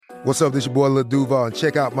What's up, this your boy Lil Duval, and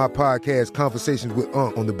check out my podcast, Conversations with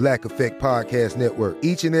Unc, on the Black Effect Podcast Network.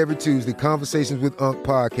 Each and every Tuesday, Conversations with Unc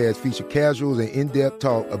podcast feature casuals and in-depth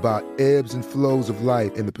talk about ebbs and flows of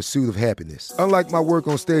life and the pursuit of happiness. Unlike my work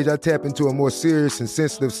on stage, I tap into a more serious and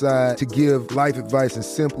sensitive side to give life advice and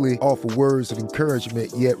simply offer words of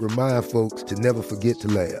encouragement, yet remind folks to never forget to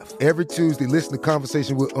laugh. Every Tuesday, listen to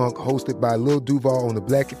Conversations with Unc, hosted by Lil Duval on the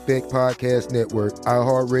Black Effect Podcast Network,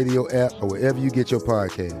 iHeartRadio app, or wherever you get your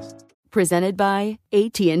podcasts. Presented by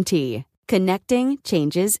AT&T. Connecting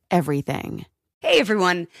changes everything. Hey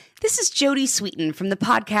everyone, this is Jodie Sweetin from the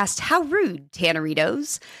podcast How Rude,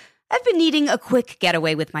 Tanneritos. I've been needing a quick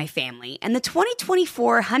getaway with my family, and the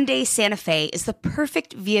 2024 Hyundai Santa Fe is the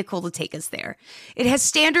perfect vehicle to take us there. It has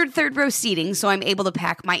standard third-row seating, so I'm able to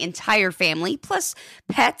pack my entire family, plus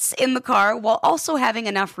pets, in the car, while also having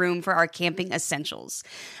enough room for our camping essentials.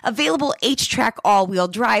 Available H-Track all-wheel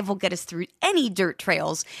drive will get us through any dirt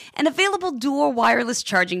trails, and available dual wireless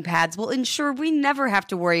charging pads will ensure we never have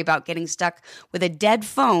to worry about getting stuck with a dead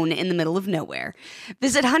phone in the middle of nowhere.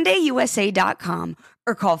 Visit HyundaiUSA.com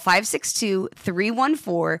or call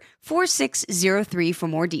 562-314-4603 for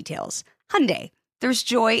more details. Hyundai, there's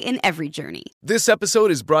joy in every journey. This episode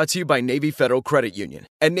is brought to you by Navy Federal Credit Union.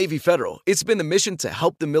 At Navy Federal, it's been the mission to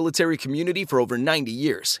help the military community for over 90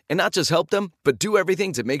 years. And not just help them, but do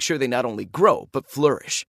everything to make sure they not only grow, but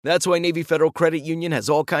flourish. That's why Navy Federal Credit Union has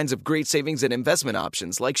all kinds of great savings and investment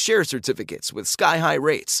options like share certificates with sky-high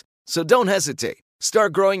rates. So don't hesitate.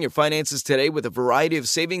 Start growing your finances today with a variety of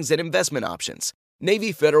savings and investment options.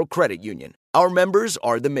 Navy Federal Credit Union. Our members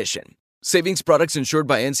are the mission. Savings products insured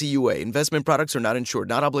by NCUA. Investment products are not insured,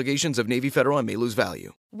 not obligations of Navy Federal and may lose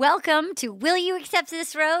value. Welcome to Will You Accept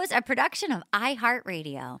This Rose, a production of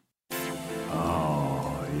iHeartRadio.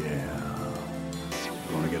 Oh, yeah.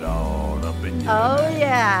 Gonna get all up in you. Oh,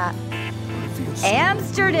 yeah.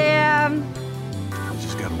 Amsterdam.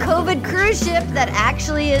 COVID cruise ship that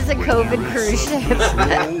actually is a COVID cruise ship.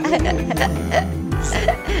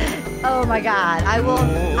 Oh my God, I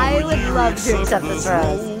would love to accept this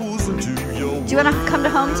rose. Do you want to come to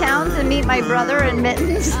hometowns and meet my brother in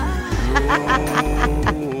Mittens?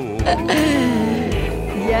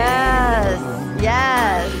 Yes.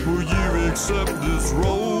 Will you accept this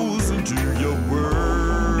rose into your world?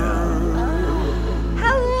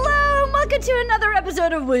 Hello, welcome to another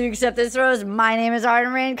episode of Will You Accept This Rose? My name is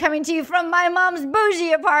Arden Rain, coming to you from my mom's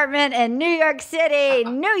bougie apartment in New York City,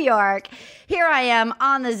 New York. Here I am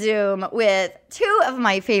on the Zoom with two of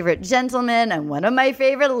my favorite gentlemen and one of my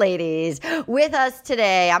favorite ladies with us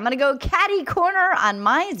today. I'm going to go catty corner on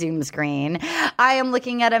my Zoom screen. I am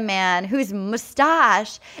looking at a man whose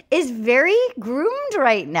mustache is very groomed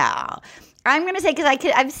right now. I'm going to say, because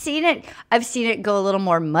I've seen it go a little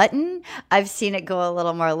more mutton. I've seen it go a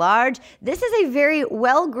little more large. This is a very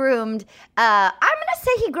well-groomed, I'm going to say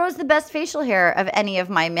he grows the best facial hair of any of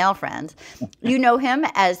my male friends. You know him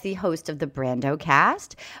as the host of the Brando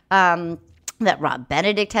Cast, that Rob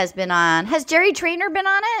Benedict has been on. Has Jerry Trainer been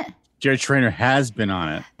on it? Jerry Trainer has been on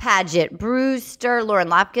it. Paget Brewster, Lauren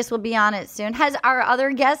Lapkus will be on it soon. Has our other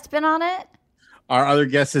guest been on it? Our other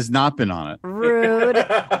guest has not been on it. Rude.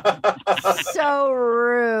 So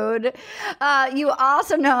rude. You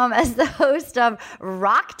also know him as the host of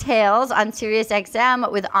Rock Tales on Sirius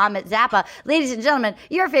XM with Amit Zappa. Ladies and gentlemen,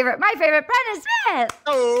 my favorite, Brendan Smith.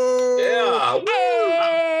 Oh, yeah.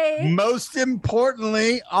 Hey. Most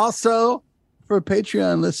importantly, also for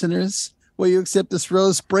Patreon listeners, will you accept this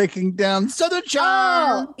rose breaking down Southern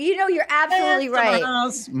Charm? Oh, you know, you're absolutely right.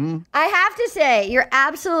 I have to say, you're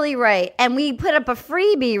absolutely right. And we put up a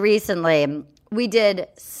freebie recently. We did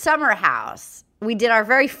Summer House. We did our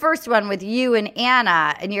very first one with you and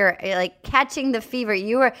Anna, and you're like catching the fever.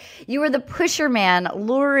 You were the pusher man,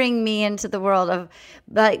 luring me into the world of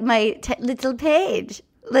my little Paige.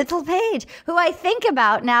 Little Paige, who I think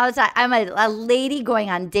about now as I'm a lady going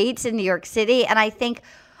on dates in New York City, and I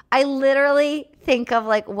literally think of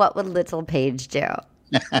like, what would Little Paige do?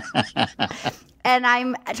 And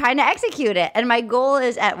I'm trying to execute it. And my goal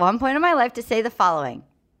is at one point in my life to say the following.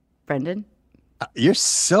 Brendan? You're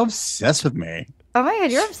so obsessed with me. Oh my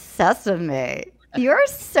God, you're obsessed with me. You're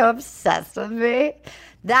so obsessed with me.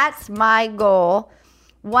 That's my goal.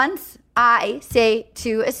 Once I say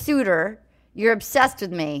to a suitor, you're obsessed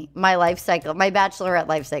with me, my life cycle, my bachelorette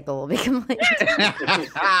life cycle will be complete.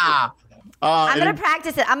 I'm going to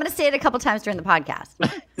practice it. I'm going to say it a couple times during the podcast.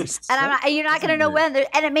 And you're not going to know when.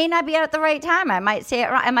 And it may not be at the right time. I might say it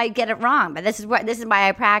wrong. I might get it wrong. But this is why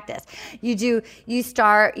I practice. You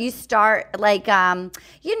start like,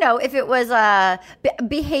 if it was a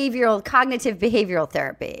cognitive behavioral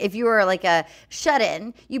therapy. If you were like a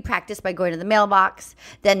shut-in, you practice by going to the mailbox.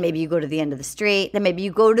 Then maybe you go to the end of the street. Then maybe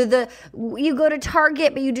you go to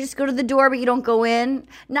Target, but you just go to the door, but you don't go in.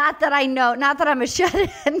 Not that I'm a shut-in.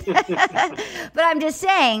 But I'm just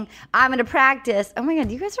saying, I'm going to practice. Oh my God,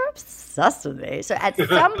 you guys are obsessed with me. So at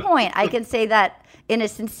some point, I can say that in a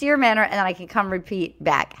sincere manner, and then I can come repeat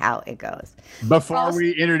back how it goes. Before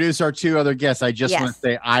we introduce our two other guests, I just want to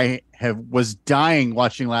say I was dying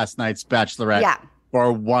watching last night's Bachelorette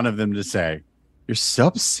for one of them to say, "You're so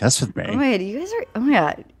obsessed with me." Oh my God, you guys are. Oh my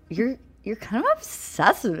God, you're kind of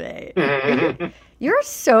obsessed with me. You're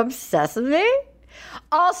so obsessed with me.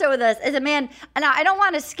 Also with us is a man, and I don't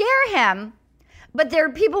want to scare him, but there are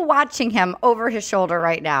people watching him over his shoulder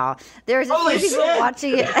right now. There's a few people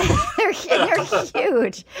watching it. They're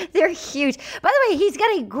huge. They're huge. By the way, he's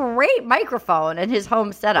got a great microphone in his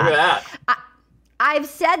home setup. Look at that. I've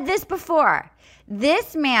said this before.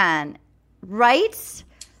 This man writes.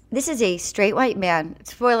 This is a straight white man.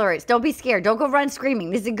 Spoiler alerts. Don't be scared. Don't go run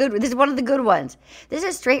screaming. This is one of the good ones. This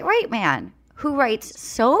is a straight white man who writes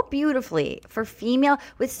so beautifully for female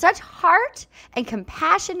with such heart and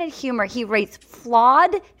compassion and humor. He writes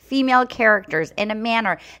flawed female characters in a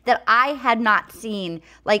manner that I had not seen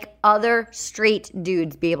like other straight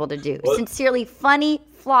dudes be able to do. What? Sincerely funny,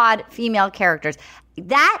 flawed female characters.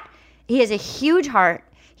 He has a huge heart.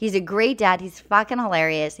 He's a great dad. He's fucking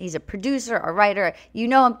hilarious. He's a producer, a writer. You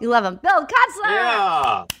know him. You love him. Bill Kutzler.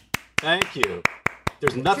 Yeah. Thank you.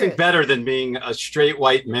 There's nothing better than being a straight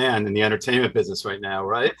white man in the entertainment business right now,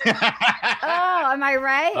 right? Oh, am I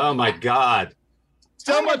right? Oh, my God.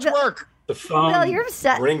 So much work. The phone Bill,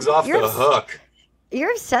 rings off the hook.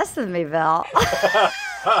 You're obsessed with me, Bill.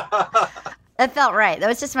 That felt right. That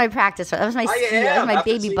was just my practice. That was my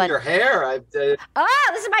baby butt. Your hair. This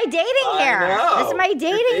is my dating hair. This is my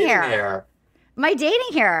dating hair. My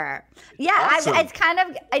dating hair. Yeah, awesome.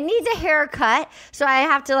 It needs a haircut, so I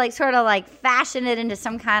have to sort of fashion it into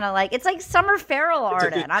some kind of it's like Summer Farrell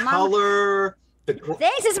Arden. I'm color.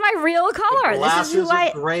 Thanks, it's my real color. The glasses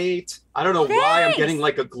are great. I don't know why I'm getting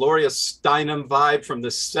a Gloria Steinem vibe from the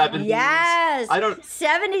 70s. Yes.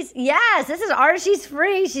 70s. Yes, this is art. She's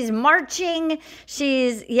free. She's marching.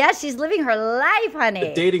 She's living her life, honey.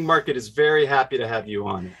 The dating market is very happy to have you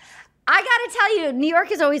on. I got to tell you, New York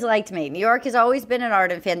has always liked me. New York has always been an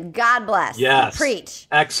Arden fan. God bless. Yes. Preach.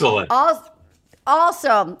 Excellent.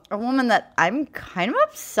 Also, a woman that I'm kind of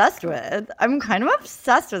obsessed with. I'm kind of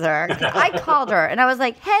obsessed with her. I called her and I was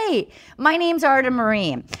like, hey, my name's Arden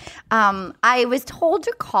Marie. I was told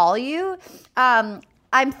to call you.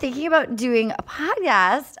 I'm thinking about doing a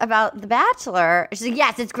podcast about The Bachelor. She's like,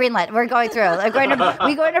 yes, it's greenlit. We're going through.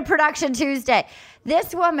 We go into production Tuesday.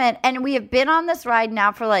 This woman, and we have been on this ride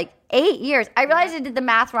now for 8 years. I realized I did the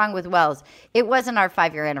math wrong with Wells. It wasn't our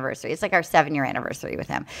 5-year anniversary. It's our 7-year anniversary with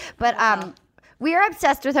him. But we are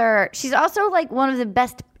obsessed with her. She's also one of the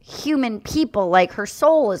best human people. Her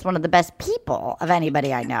soul is one of the best people of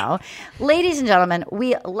anybody I know. Ladies and gentlemen,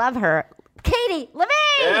 we love her. Katie Levine!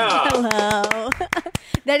 Yeah. Hello.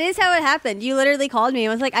 That is how it happened. You literally called me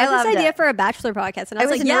and was like, I have this idea for a Bachelor podcast. And I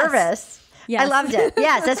was like, nervous. Yes. I loved it.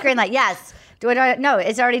 Yes, that's green light. Yes. No,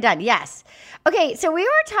 it's already done. Yes. Okay, so we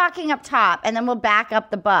were talking up top, and then we'll back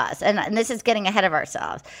up the bus, and this is getting ahead of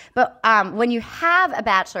ourselves. But when you have a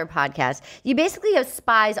Bachelor podcast, you basically have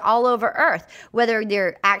spies all over Earth, whether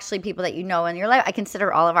they're actually people that you know in your life. I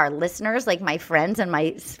consider all of our listeners like my friends and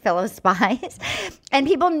my fellow spies. And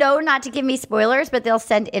people know not to give me spoilers, but they'll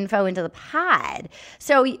send info into the pod.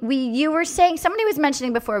 So you were saying, somebody was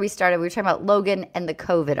mentioning before we started, we were talking about Logan and the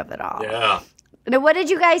COVID of it all. Yeah. Now, what did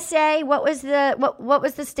you guys say? What was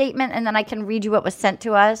the statement? And then I can read you what was sent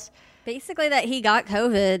to us. Basically that he got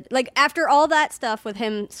COVID. After all that stuff with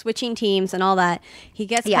him switching teams and all that, he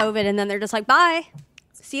gets COVID and then they're just like, bye.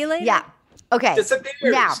 See you later. Yeah. Okay. Disappears.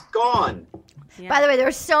 Now, gone. Yeah. By the way, there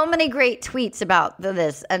were so many great tweets about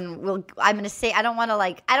this, and I'm going to say I don't want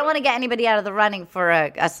to get anybody out of the running for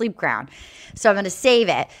a sleep crown, so I'm going to save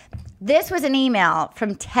it. This was an email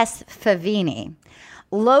from Tess Favini.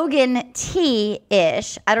 Logan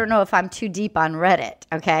T-ish. I don't know if I'm too deep on Reddit.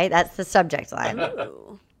 Okay, that's the subject line.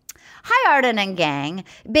 Hi, Arden and gang.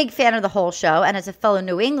 Big fan of the whole show. And as a fellow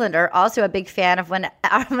New Englander, also a big fan of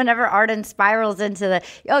whenever Arden spirals into the,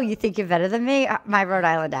 oh, you think you're better than me? My Rhode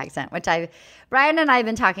Island accent, which Brian and I have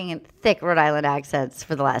been talking in thick Rhode Island accents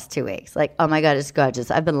for the last 2 weeks. Like, oh my God, it's gorgeous.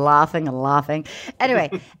 I've been laughing and laughing.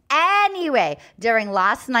 Anyway, during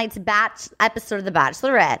last night's episode of The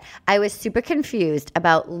Bachelorette, I was super confused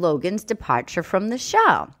about Logan's departure from the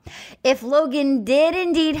show. If Logan did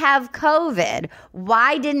indeed have COVID,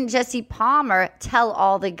 why didn't Jesse Palmer tell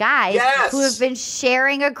all the guys who have been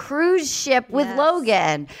sharing a cruise ship with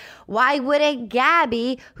Logan? Why wouldn't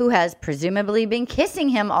Gabby, who has presumably been kissing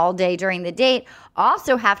him all day during the date,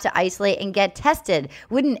 also have to isolate and get tested?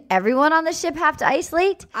 Wouldn't everyone on the ship have to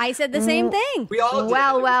isolate? I said the same thing. We all did.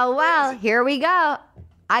 Well, here we go.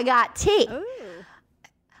 I got tea. Ooh.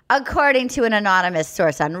 According to an anonymous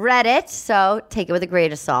source on Reddit, so take it with a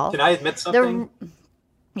grain of salt. Can I admit something?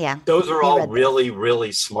 Those are all really,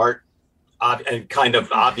 really smart and kind of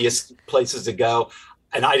obvious places to go.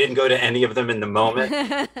 And I didn't go to any of them in the moment.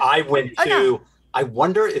 I went to, I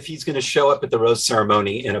wonder if he's going to show up at the rose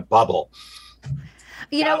ceremony in a bubble.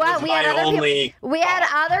 You know what? We had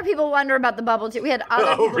other people wonder about the bubble too. We had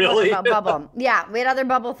other people wonder about bubble. Yeah, we had other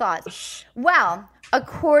bubble thoughts. Well,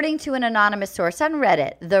 according to an anonymous source on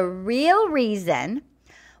Reddit, the real reason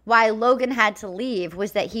why Logan had to leave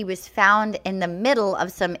was that he was found in the middle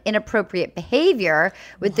of some inappropriate behavior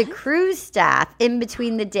with the cruise staff in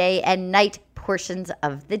between the day and night portions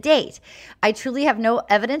of the date. I truly have no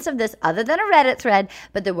evidence of this other than a Reddit thread,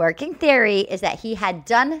 but the working theory is that he had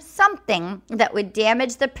done something that would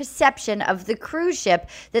damage the perception of the cruise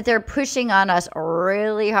ship that they're pushing on us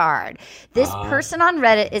really hard. This person on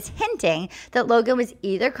Reddit is hinting that Logan was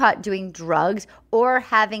either caught doing drugs or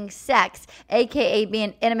having sex, aka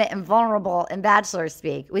being intimate and vulnerable in Bachelor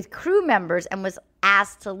speak, with crew members and was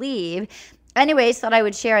asked to leave. Anyways, thought I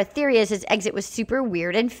would share a theory as his exit was super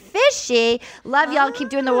weird and fishy. Love y'all. Keep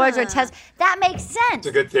doing the Wardrobe test. That makes sense. It's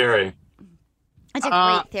a good theory. It's a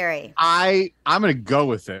great theory. I'm going to go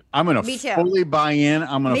with it. I'm going to fully buy in.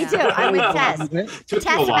 Me too. I'm with Tess.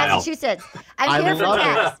 Tess in Massachusetts. I'm here for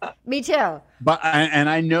Tess. Me too. But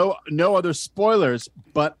I know no other spoilers,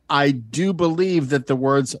 but I do believe that the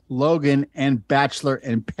words Logan and Bachelor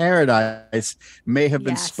in Paradise may have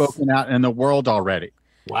been spoken out in the world already.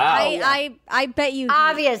 Wow. I bet you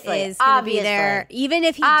obviously is going to be there, even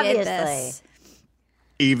if he did this.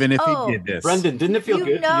 Even if he did this. Brendan, didn't it feel good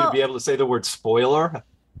for you to be able to say the word spoiler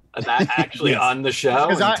actually on the show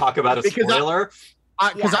and talk about a spoiler?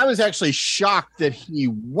 Because I was actually shocked that he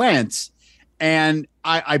went, and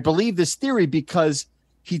I believe this theory because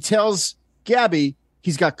he tells Gabby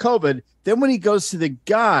he's got COVID. Then when he goes to the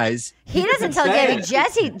guys, he doesn't tell Gabby.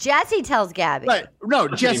 Jesse tells Gabby. Right? No,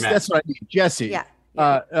 Jesse. That's what I mean. Jesse. Yeah.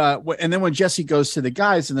 And then when Jesse goes to the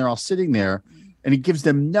guys and they're all sitting there and he gives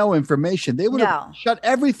them no information, they would have shut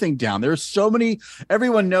everything down. There's so many,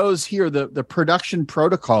 everyone knows here the production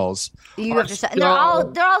protocols. You have to they're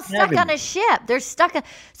all stuck on a ship. They're stuck.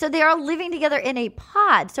 So they are living together in a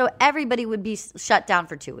pod. So everybody would be shut down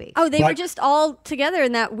for 2 weeks. Oh, they were just all together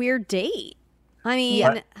in that weird date. I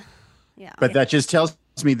mean, But that just tells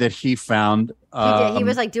me that he found. He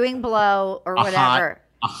was like doing blow or whatever.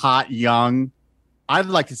 A hot young. I'd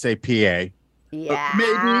like to say PA.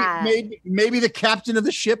 Yeah. Maybe the captain of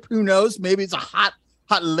the ship. Who knows? Maybe it's a hot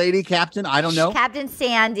lady captain. I don't know. Captain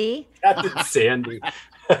Sandy. Captain Sandy.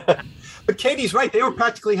 But Katie's right. They were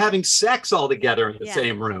practically having sex all together in the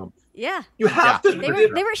same room. Yeah. You have to. They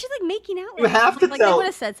were. She's like making out. You have to. Like they would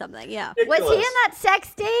have said something. Yeah. Was he in that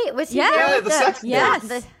sex date? Was he there with the sex date?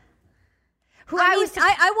 Yes.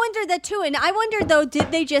 I wonder that too, and I wonder though,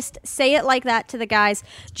 did they just say it like that to the guys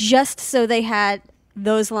just so they had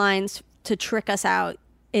those lines to trick us out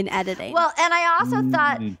in editing? Well, and I also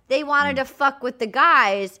thought they wanted to fuck with the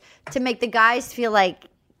guys to make the guys feel like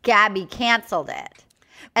Gabby canceled it,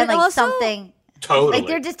 and but like also, something. Totally, like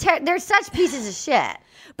they're just they're such pieces of shit.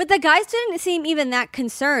 But the guys didn't seem even that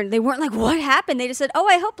concerned. They weren't like, what happened? They just said, oh,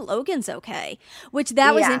 I hope Logan's okay, which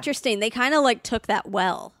that was interesting. They kind of like took that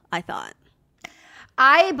well, I thought.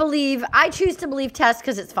 I choose to believe Tess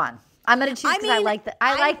because it's fun. I'm going to choose because I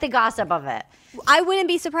like the gossip of it. I wouldn't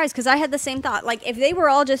be surprised because I had the same thought. Like if they were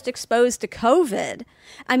all just exposed to COVID,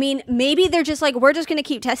 I mean, maybe they're just like, we're just going to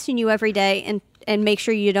keep testing you every day and make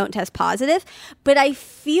sure you don't test positive. But I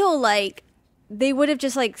feel like they would have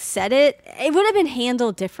just like said it. It would have been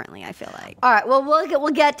handled differently, I feel like. All right. Well,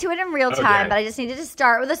 we'll get to it in real time, but I just needed to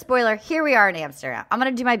start with a spoiler. Here we are in Amsterdam. I'm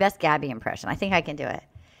going to do my best Gabby impression. I think I can do it.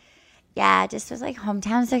 yeah, it just was like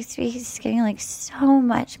hometown sex week is getting like so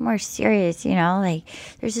much more serious, you know? Like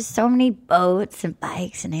there's just so many boats and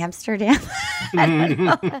bikes in Amsterdam. I don't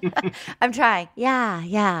know. I'm trying.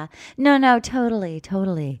 Yeah. No,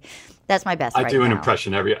 totally. That's my best I right do an now.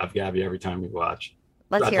 impression of Gabby every time we watch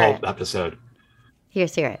Let's that hear whole it. episode.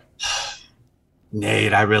 Here's hear it.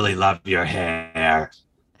 Nate, I really love your hair.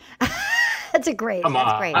 That's a great. Come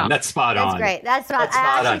That's on, great. that's spot on. That's great. That's spot. That's I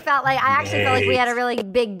spot actually on. felt like we had a really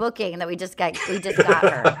big booking that we just got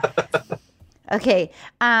her. Okay.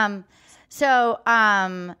 So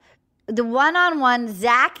the one-on-one,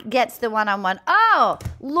 Zach gets the one-on-one. Oh,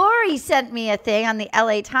 Lori sent me a thing on the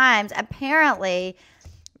LA Times. Apparently,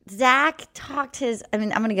 Zach talked his. I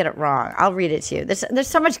mean, I'm going to get it wrong. I'll read it to you. There's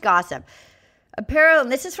so much gossip. Apparently,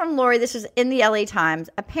 this is from Lori. This was in the LA Times.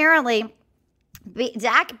 Apparently,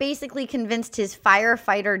 Zach basically convinced his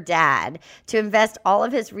firefighter dad to invest all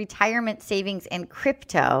of his retirement savings in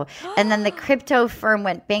crypto, and then the crypto firm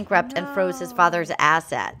went bankrupt and froze his father's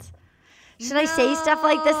assets. Should I say stuff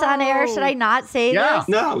like this on air? Should I not say this?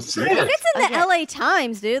 No, say If it. it's in the LA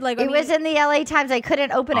Times, dude. Like It was in the LA Times. I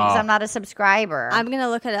couldn't open it because I'm not a subscriber. I'm gonna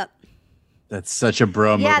look it up. That's such a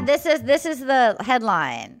bro move. Yeah, this is the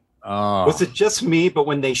headline. Oh. Was it just me? But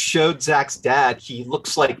when they showed Zach's dad, he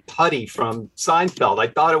looks like Putty from Seinfeld. I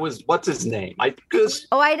thought it was what's his name? Because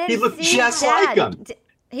I didn't. he looked see just Dad. like him.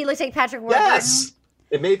 He looks like Patrick Warburton. Yes,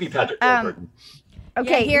 it may be Patrick Warburton.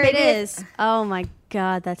 Okay, Yeah, here it maybe is. Oh my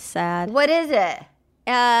god, that's sad. What is it?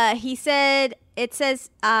 He said it says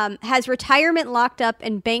has retirement locked up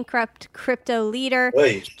in bankrupt crypto leader.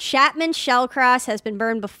 Wait. Chapman Shellcross has been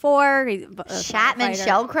burned before. Chapman fighter.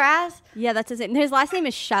 Shellcrass? Yeah, that's his name. His last name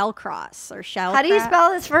is Shellcross or Shellcross. How do you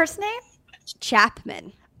spell his first name?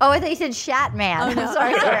 Chapman? Oh, I thought you said Shatman. Oh, no.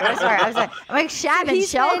 I'm sorry. I'm like Chapman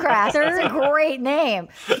He's been Shellcrass. That's a great name.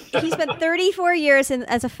 He spent 34 years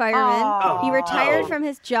as a fireman. Oh. He retired from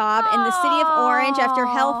his job in the city of Orange after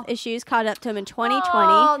health issues caught up to him in 2020.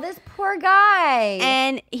 Oh, this poor guy.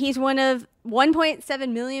 And he's one of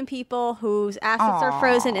 1.7 million people whose assets are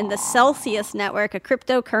frozen in the Celsius network, a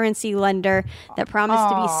cryptocurrency lender that promised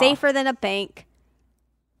to be safer than a bank.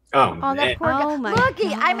 Oh, Oh, that man. poor guy. Oh, my Look,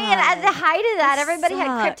 I mean, at the height of that, everybody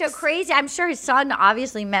had crypto sucks. crazy. I'm sure his son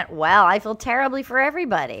obviously meant well. I feel terribly for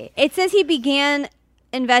everybody. It says he began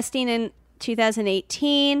investing in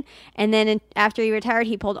 2018, and then after he retired,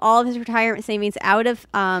 he pulled all of his retirement savings out of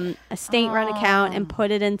a state-run account and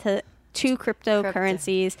put it into two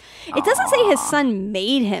cryptocurrencies. It doesn't say his son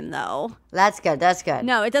made him, though. That's good. That's good.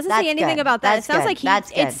 No, it doesn't That's say anything good. about that. That's It sounds good. like he. That's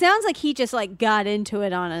good. It sounds like he just like got into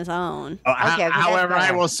it on his own. Okay, However, that's I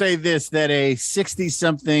better. will say this, that a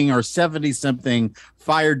 60-something or 70-something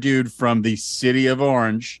fire dude from the city of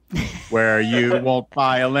Orange, where you won't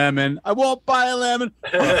buy a lemon. I won't buy a lemon.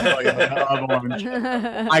 Of Orange.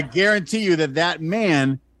 I guarantee you that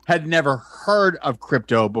man had never heard of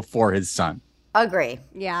crypto before his son. Agree.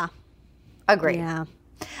 Yeah. Agree. Yeah.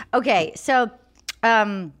 Okay, so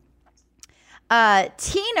Tino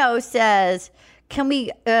says, can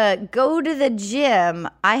we go to the gym?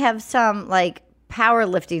 I have some like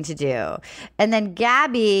powerlifting to do. And then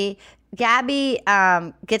Gabby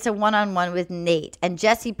gets a one-on-one with Nate, and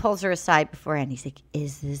Jesse pulls her aside beforehand. He's like,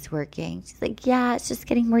 is this working? She's like, yeah, it's just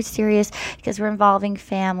getting more serious because we're involving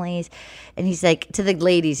families. And he's like, to the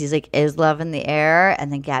ladies, he's like, is love in the air?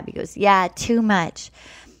 And then Gabby goes, yeah, too much.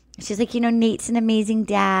 She's like, Nate's an amazing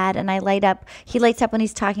dad, and he lights up when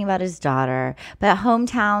he's talking about his daughter. But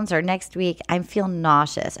hometowns are next week. I feel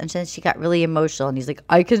nauseous. And then she got really emotional, and he's like,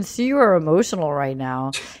 I can see you are emotional right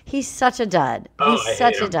now. He's such a dud. Oh, He's I hate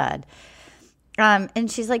such a him. dud.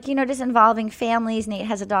 And she's like, just involving families. Nate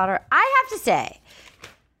has a daughter. I have to say,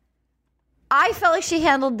 I felt like she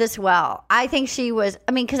handled this well. I think she was,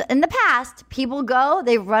 because in the past, people go,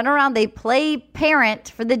 they run around, they play parent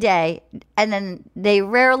for the day, and then they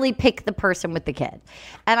rarely pick the person with the kid.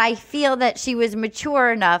 And I feel that she was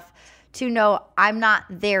mature enough to know I'm not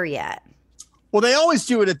there yet. Well, they always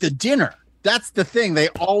do it at the dinner. That's the thing. They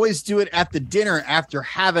always do it at the dinner after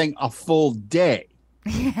having a full day.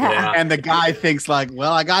 Yeah. And the guy thinks like,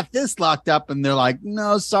 well, I got this locked up. And they're like,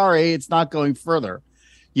 no, sorry, it's not going further.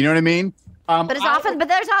 You know what I mean? But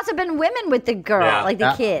there's also been women with the girl, Yeah. like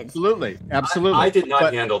the kids. Absolutely. Absolutely. I did not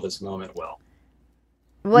But- handle this moment well.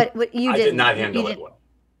 What you I did did not handle it well.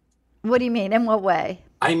 What do you mean? In what way?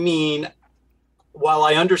 I mean, while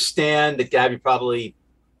I understand that Gabby probably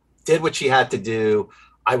did what she had to do,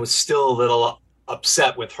 I was still a little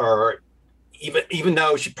upset with her, even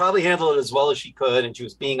though she probably handled it as well as she could and she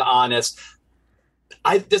was being honest.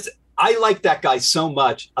 I like that guy so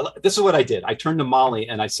much. This is what I did. I turned to Molly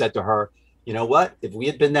and I said to her, you know what? If we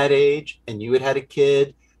had been that age and you had had a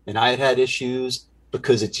kid, and I had issues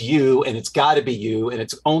because it's you and it's got to be you and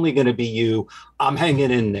it's only going to be you. I'm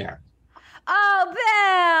hanging in there. Oh,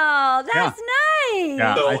 Bill, that's nice.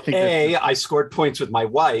 Yeah. So I think I scored points with my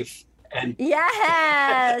wife, and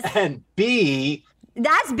Yes. and B,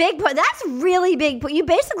 That's big. That's really big. You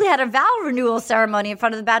basically had a vow renewal ceremony in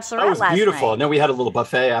front of the Bachelorette that was last beautiful. night. And then we had a little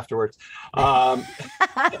buffet afterwards.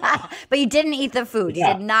 But you didn't eat the food. You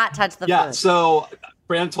Yeah. did not touch the Yeah. food. So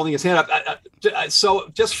Brandon's holding his hand up. So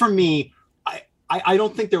just for me, I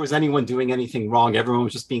don't think there was anyone doing anything wrong. Everyone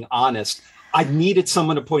was just being honest. I needed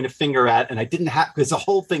someone to point a finger at, and I didn't have, because the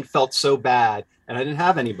whole thing felt so bad, and I didn't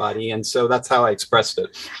have anybody, and so that's how I expressed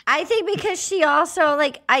it. I think because she also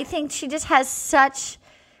I think she just has such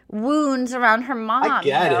wounds around her mom. I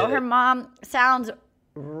get it. Her mom sounds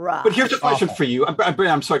rough. But here's a question for you.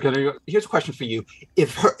 I'm sorry. Here's a question for you.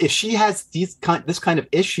 If she has this kind of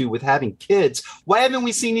issue with having kids, why haven't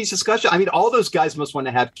we seen these discussions? I mean, all those guys must want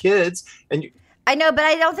to have kids, and I know, but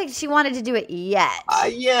I don't think she wanted to do it yet.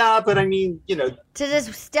 yeah, but I mean, To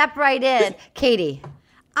just step right in, Katie.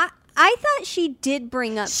 I thought she did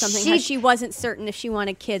bring up something. She wasn't certain if she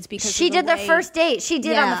wanted kids because she did the the first date. She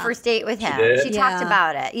did on the Yeah. first date with him. did? She talked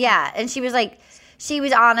about it. Yeah, and she was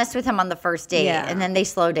honest with him on the first date, Yeah. and then they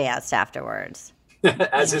slow danced afterwards.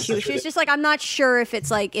 as is She was just like, I'm not sure if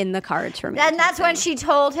it's in the cards for me. And that's when she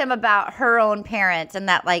told him about her own parents and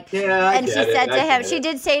that Yeah, I and she get it. said to I him, get she it.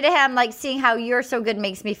 did say to him, seeing how you're so good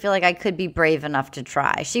makes me feel like I could be brave enough to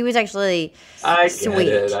try. She was actually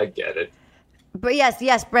sweet. I get it. But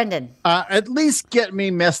yes, Brendan. At least get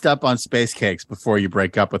me messed up on space cakes before you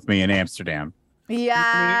break up with me in Amsterdam.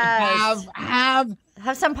 Yes. Have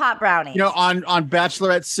some pot brownies. on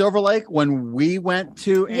Bachelorette Silver Lake when we went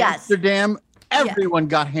to Yes. Amsterdam, everyone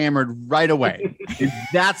got hammered right away. And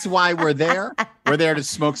that's why we're there. We're there to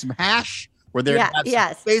smoke some hash. We're there to have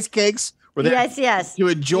some space cakes. We're there to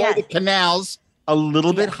enjoy the canals a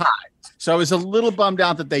little bit high. So I was a little bummed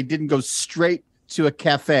out that they didn't go straight to a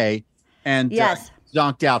cafe and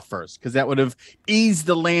zonked out first, because that would have eased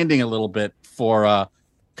the landing a little bit for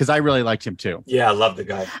because I really liked him too. Yeah, I love the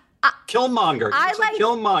guy. Killmonger. I He's like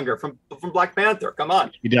Killmonger from Black Panther. Come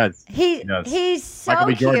on. He does. He's so Michael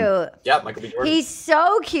B. cute. Jordan. Yeah, Michael B. Jordan. He's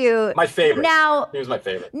so cute. my favorite. Now, he was my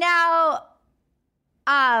favorite.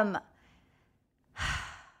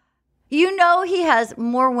 He has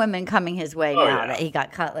more women coming his way now that he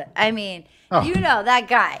got cutlet. I mean, that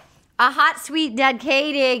guy. A hot, sweet, dead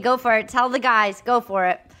Katie. Go for it. Tell the guys. Go for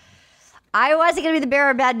it. I wasn't going to be the bearer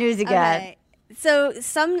of bad news again. Okay. So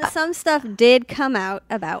some stuff did come out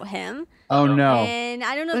about him. Oh no! And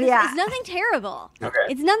I don't know. It's nothing terrible. Okay.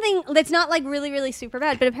 It's nothing. It's not really, really super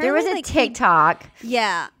bad. But apparently There was a TikTok.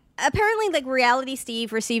 Yeah. Apparently, Reality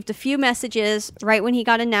Steve received a few messages right when he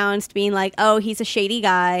got announced, being like, "Oh, he's a shady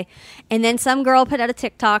guy," and then some girl put out a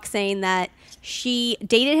TikTok saying that she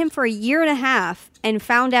dated him for a year and a half and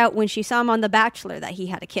found out when she saw him on The Bachelor that he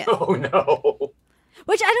had a kid. Oh no!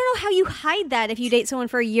 Which I don't know how you hide that if you date someone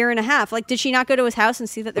for a year and a half. Did she not go to his house and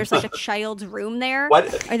see that there's a child's room there?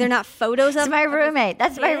 What? Are there not photos of? That's my roommate.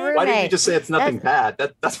 That's my roommate. Why didn't you just say it's nothing bad?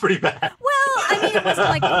 That's pretty bad. Well, I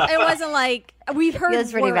mean, it wasn't like we've heard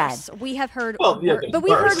That's pretty worse. We have heard, Well, yeah, but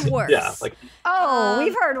we've heard worse. Yeah,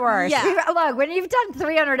 we've heard worse. yeah. Look, when you've done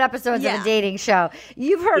 300 episodes of Yeah. a dating show,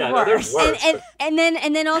 you've heard no, there's worse. worse. And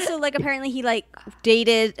then also apparently he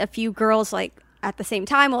dated a few girls at the same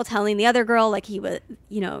time while telling the other girl he was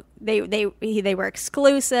they were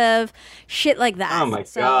exclusive, shit like that. Oh my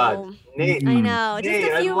So, God, Nate! I know, just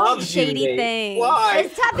Nate, a I few love shady you, Nate. things. Why?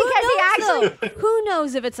 It's tough because he actually. Who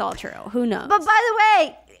knows if it's all true? Who knows? But by the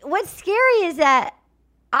way, what's scary is that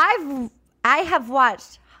I have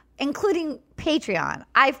watched, including Patreon,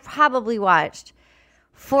 I've probably watched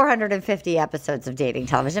 450 episodes of dating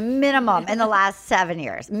television minimum in the last 7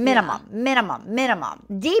 years. Minimum.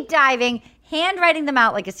 Deep diving, handwriting them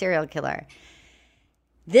out like a serial killer.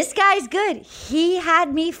 This guy's good. He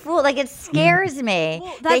had me fooled. It scares me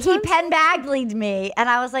that that's he what I'm pen-bagged me. And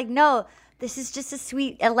I was like, no, this is just a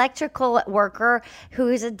sweet electrical worker who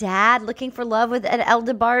is a dad looking for love with an El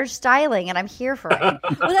DeBarge styling, and I'm here for it. Well,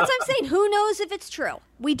 that's what I'm saying. Who knows if it's true?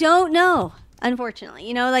 We don't know. Unfortunately,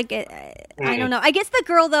 I don't know. I guess the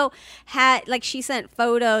girl though had she sent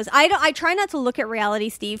photos. I try not to look at Reality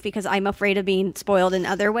Steve because I'm afraid of being spoiled in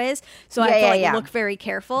other ways. So I have to look very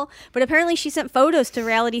careful. But apparently she sent photos to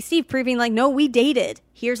Reality Steve proving no, we dated.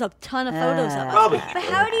 Here's a ton of photos of us. Probably. But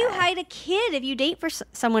how do you hide a kid if you date for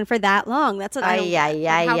someone for that long? That's what I don't.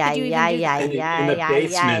 In the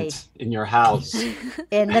basement in your house.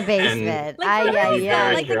 In the basement.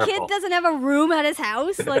 The kid doesn't have a room at his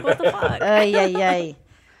house. What the fuck?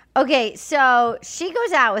 Okay, so she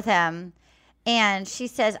goes out with him, And she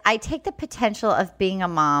says, I take the potential of being a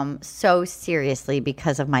mom so seriously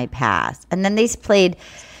because of my past. And then they played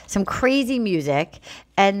some crazy music.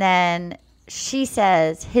 And then she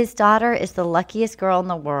says, his daughter is the luckiest girl in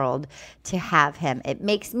the world to have him. It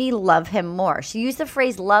makes me love him more. She used the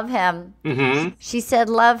phrase love him. Mm-hmm. She said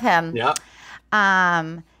love him. Yeah.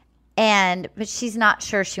 But she's not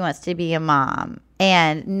sure she wants to be a mom.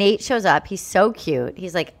 And Nate shows up. He's so cute.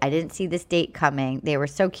 He's like, I didn't see this date coming. They were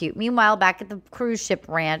so cute. Meanwhile, back at the cruise ship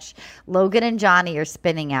ranch, Logan and Johnny are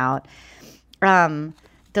spinning out.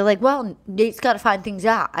 They're like, well, Nate's got to find things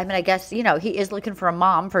out. I mean, I guess, he is looking for a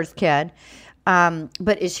mom for his kid.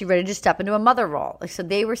 But is she ready to step into a mother role? So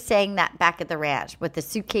they were saying that back at the ranch with the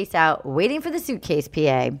suitcase out, waiting for the suitcase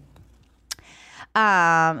PA.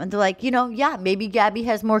 And they're like, maybe Gabby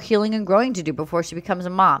has more healing and growing to do before she becomes a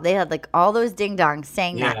mom. They had like all those ding dongs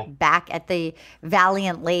saying that back at the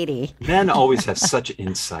Valiant Lady. Men always have such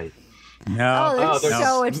insight. No, they're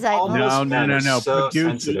so excited. No. So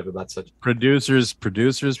sensitive about such producers.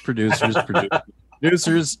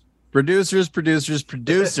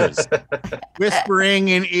 Whispering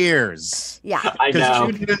in ears. Yeah. I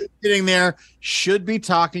know. Because sitting there should be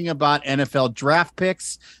talking about NFL draft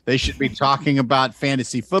picks. They should be talking about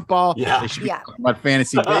fantasy football. Yeah. They should be talking about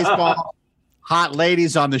fantasy baseball. Hot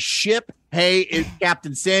ladies on the ship. Hey, is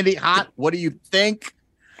Captain Sandy hot? What do you think?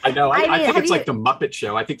 I know. I think it's like the Muppet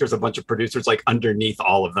Show. I think there's a bunch of producers like underneath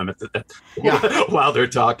all of them while they're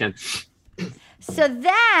talking. So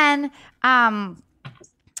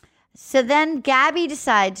then Gabby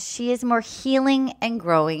decides she has more healing and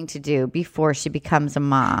growing to do before she becomes a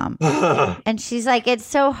mom. And she's like, it's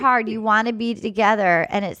so hard. You want to be together,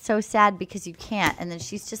 and it's so sad because you can't. And then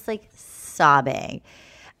she's just like sobbing.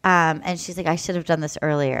 And she's like, I should have done this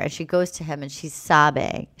earlier. And she goes to him and she's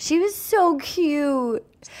sobbing. She was so cute.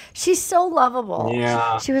 She's so lovable.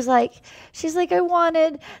 Yeah. She's like, I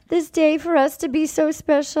wanted this day for us to be so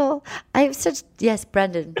special. I have such, yes,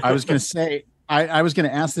 Brendan. I was going to say, I was going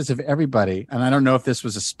to ask this of everybody, and I don't know if this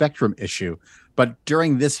was a spectrum issue, but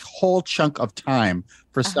during this whole chunk of time,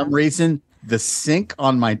 for some reason, the sync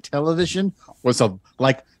on my television was a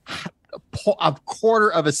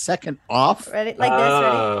quarter of a second off. Ready? Like this,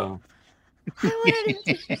 ready? I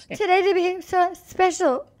wanted today to be so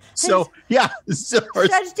special. So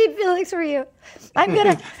Such deep feelings for you. It's gonna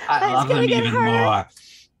get harder.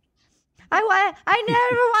 I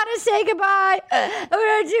never want to say goodbye.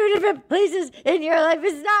 We're in two different places in your life.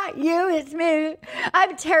 It's not you, it's me.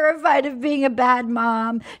 I'm terrified of being a bad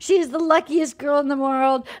mom. She is the luckiest girl in the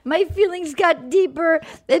world. My feelings got deeper.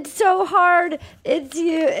 It's so hard. It's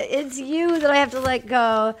you that I have to let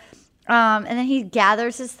go. And then he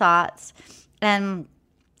gathers his thoughts and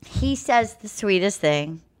he says the sweetest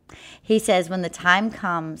thing. He says, when the time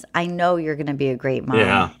comes, I know you're going to be a great mom.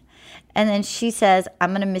 Yeah. And then she says, I'm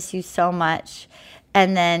going to miss you so much.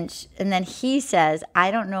 And then he says,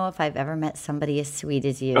 I don't know if I've ever met somebody as sweet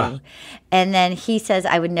as you. And then he says,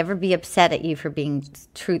 I would never be upset at you for being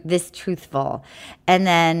this truthful. And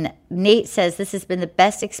then Nate says, this has been the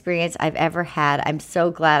best experience I've ever had. I'm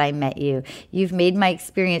so glad I met you. You've made my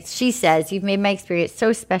experience, she says, you've made my experience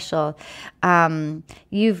so special.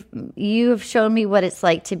 You've shown me what it's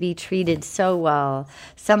like to be treated so well.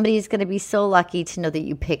 Somebody's going to be so lucky to know that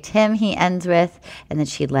you picked him, he ends with. And then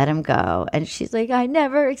she let him go. And she's like, I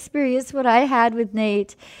never experienced what I had with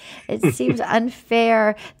Nate. It seems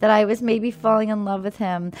unfair that I was maybe falling in love with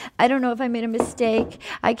him. I don't know if I made a mistake.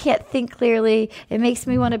 I can't think clearly. It makes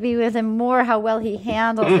me want to be with him more, how well he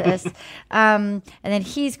handled this. And then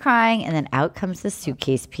he's crying, and then out comes the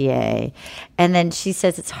suitcase PA. And then she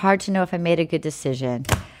says, it's hard to know if I made a good decision.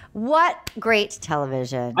 What great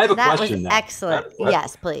television. I have a that question. Was excellent.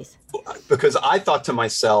 Yes, please. Because I thought to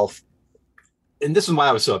myself, and this is why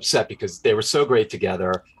I was so upset, because they were so great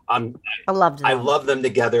together. I loved them. I love them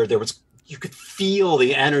together. You could feel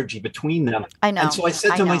the energy between them. I know. And so I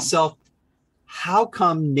said to myself, how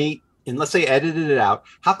come Nate, unless they edited it out,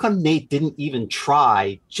 how come Nate didn't even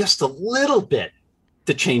try just a little bit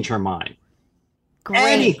to change her mind?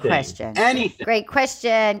 Great question. Anything. Great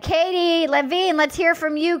question. Katie Levine, let's hear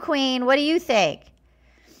from you, Queen. What do you think?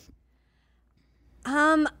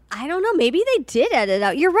 I don't know. Maybe they did edit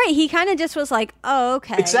out. You're right. He kind of just was like, oh,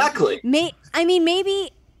 okay. Exactly.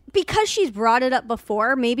 Maybe because she's brought it up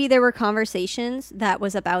before, maybe there were conversations that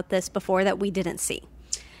was about this before that we didn't see.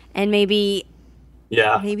 And maybe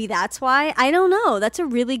that's why. I don't know. That's a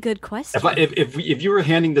really good question. If you were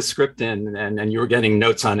handing the script in and you were getting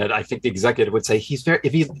notes on it, I think the executive would say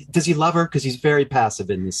does he love her? Because he's very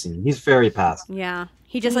passive in this scene. He's very passive. Yeah.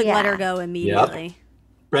 He just let her go immediately. Yep.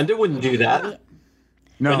 Brenda wouldn't do that.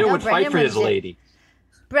 No. Brenda would fight for his lady.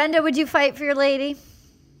 Brenda, would you fight for your lady?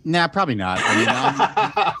 Nah, probably not. I mean,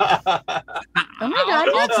 oh my God,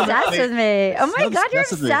 you're obsessed with me. Oh my God, you're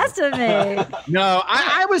obsessed with me. No,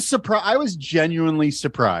 I was surprised. I was genuinely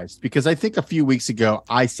surprised because I think a few weeks ago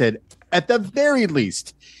I said, at the very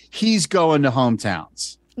least, he's going to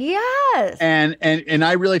hometowns. Yes. And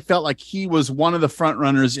I really felt like he was one of the front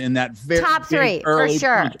runners in that very top three for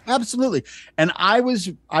sure. Punch. Absolutely. And I was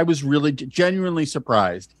really genuinely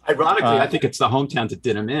surprised. Ironically, I think it's the hometowns that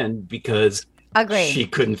did him in because she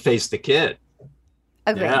couldn't face the kid.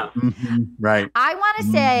 Agree. Yeah. Mm-hmm. Right. I want to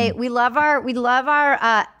say we love our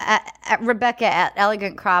Rebecca at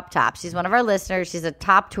Elegant Crop Top. She's one of our listeners. She's a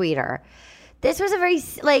top tweeter. This was a very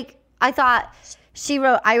I thought. She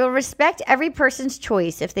wrote, I will respect every person's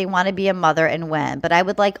choice if they want to be a mother and when, but I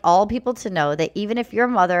would like all people to know that even if your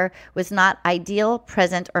mother was not ideal,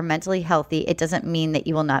 present, or mentally healthy, it doesn't mean that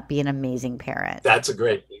you will not be an amazing parent. That's a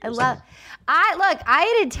great thing.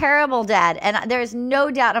 I had a terrible dad, and there's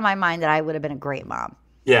no doubt in my mind that I would have been a great mom.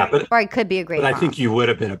 Yeah, or I could be a great mom. But I think you would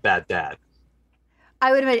have been a bad dad.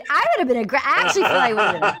 I would have been a great. I actually feel like I would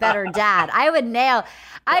have been a better dad. I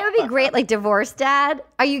would be great, like divorced dad.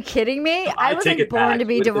 Are you kidding me? I wasn't born to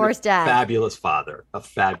be divorced dad. Fabulous father. I would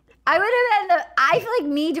have been I feel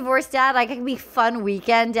like me, divorced dad. Like I could be fun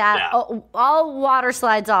weekend dad. Yeah. All water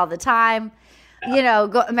slides all the time. Yeah. You know,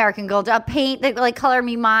 American Gold. Paint, like color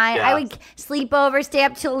me mine. Yeah. I would sleep over, stay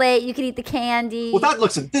up till late. You could eat the candy. Well,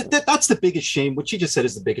 that's the biggest shame. What she just said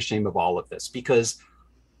is the biggest shame of all of this, because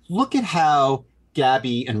look at how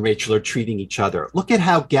Gabby and Rachel are treating each other. Look at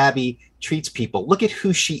how Gabby treats people. Look at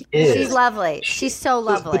who she is. She's lovely. She's so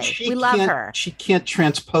lovely. We love her. She can't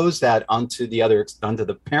transpose that onto the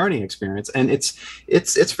parenting experience, and it's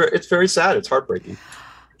very sad. It's heartbreaking.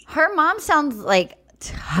 Her mom sounds like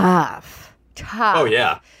tough. Oh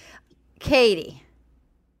yeah, Katie.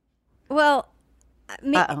 Well,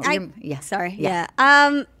 sorry. Yeah.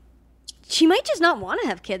 She might just not want to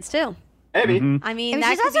have kids too. Maybe. Mm-hmm. I mean,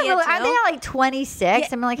 she's also really, aren't they like 26? Yeah.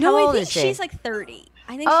 I mean, like, how old is she? She's like 30.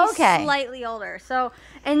 I think she's slightly older. So,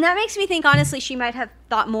 and that makes me think, honestly, she might have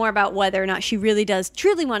thought more about whether or not she really does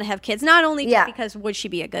truly want to have kids. Not only just because would she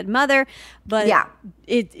be a good mother, but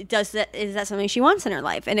is that something she wants in her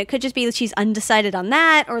life? And it could just be that she's undecided on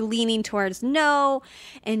that or leaning towards no.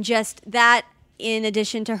 And just that, in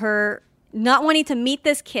addition to her not wanting to meet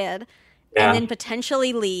this kid and then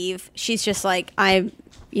potentially leave, she's just like, But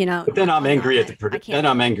then I'm angry at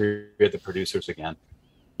the producers again.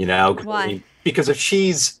 You know, why? I mean, because if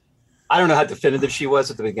I don't know how definitive she was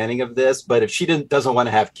at the beginning of this, but if she doesn't want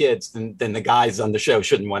to have kids, then the guys on the show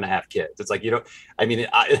shouldn't want to have kids. It's like,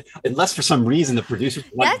 unless for some reason the producers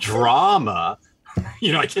want drama, I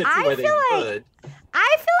can't see why they would.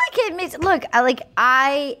 I feel like it makes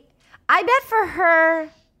I bet for her.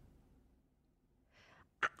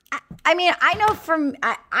 I mean, I know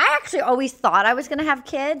I actually always thought I was going to have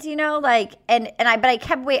kids, but I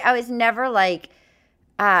kept waiting. I was never like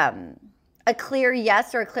a clear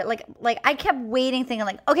yes or a clear, like I kept waiting thinking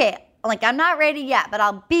like, okay, like I'm not ready yet, but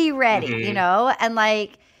I'll be ready, and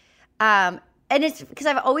and it's because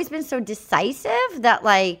I've always been so decisive that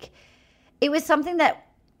it was something that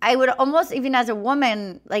I would almost, even as a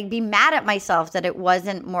woman, be mad at myself that it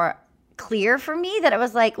wasn't more clear for me, that it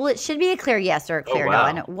was like, well, it should be a clear yes or a clear no,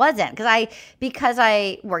 and it wasn't, because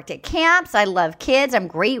I worked at camps. I love kids. I'm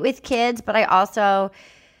great with kids, but I also,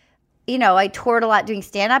 I toured a lot doing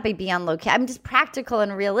stand-up. I'd be on location. I'm just practical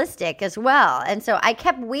and realistic as well. And so I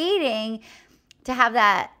kept waiting to have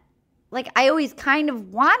that. I always kind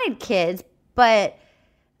of wanted kids, but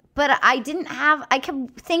I didn't have. I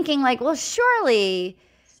kept thinking well, surely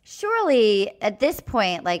at this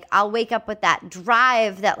point, I'll wake up with that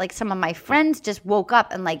drive that some of my friends just woke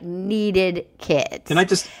up and needed kids.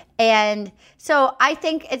 And so I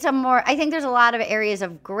think I think there's a lot of areas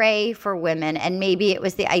of gray for women, and maybe it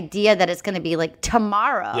was the idea that it's going to be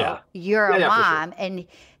tomorrow you're a mom sure. and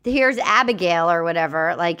here's Abigail or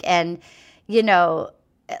whatever.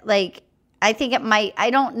 I think it might, I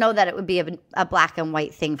don't know that it would be a black and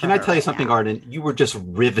white thing for Can her I tell you right something, now. Arden? You were just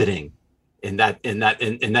riveting in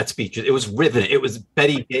that speech. It was riveting. It was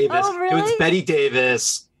Betty Davis. Oh, really? It was Betty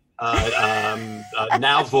Davis,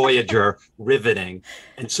 now Voyager, riveting.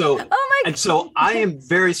 And so, I am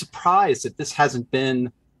very surprised that this hasn't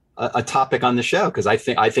been a topic on the show, because I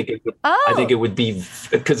think it would be,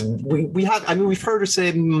 because we've heard her say,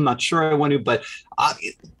 I'm not sure I want to, but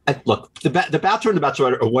look, the Bachelor and the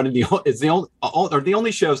Bachelorette are the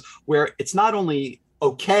only shows where it's not only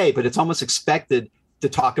okay, but it's almost expected to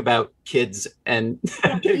talk about kids and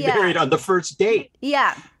getting married on the first date.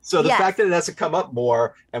 Yeah. So the fact that it hasn't come up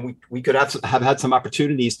more, and we could have had some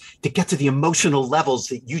opportunities to get to the emotional levels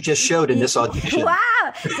that you just showed in this audition. Wow!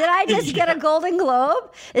 Did I just get a Golden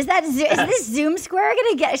Globe? Is this Zoom Square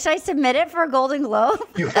going to get? Should I submit it for a Golden Globe?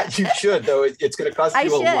 You should, though. It's going to cost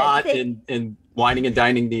you a lot in wining and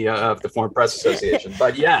dining the Foreign Press Association.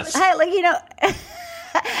 But yes, hey,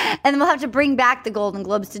 and we'll have to bring back the Golden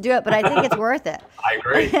Globes to do it. But I think it's worth it. I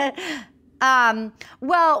agree.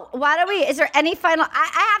 Well, why don't we, is there any final,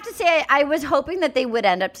 I have to say, I was hoping that they would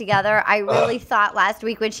end up together. I really thought last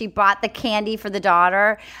week when she bought the candy for the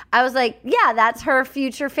daughter, I was like, yeah, that's her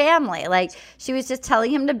future family. Like, she was just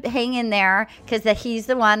telling him to hang in there because that he's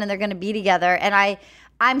the one and they're going to be together. And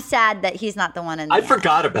I'm sad that he's not the one in the end.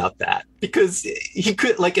 Forgot about that because he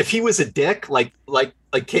could, like, if he was a dick, like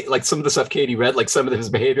some of the stuff Katie read, like some of his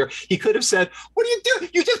behavior, he could have said, "What are you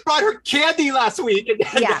doing? You just brought her candy last week, and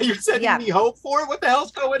now you're sending me hope for it. What the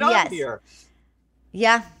hell's going on here?"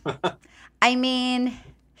 Yeah, I mean,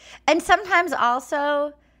 and sometimes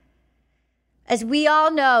also, as we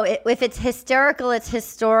all know, if it's hysterical, it's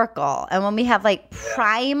historical, and when we have like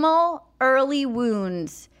primal early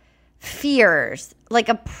wounds. Fears, like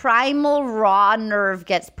a primal raw nerve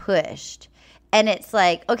gets pushed and it's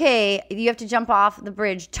like, okay, you have to jump off the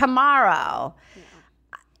bridge tomorrow.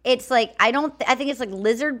 It's like, I think it's like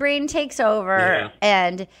lizard brain takes over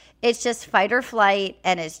and it's just fight or flight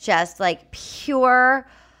and it's just like pure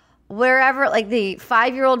wherever, like the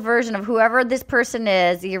 5-year-old version of whoever this person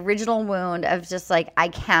is, the original wound of just like, I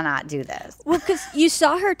cannot do this. Well, because you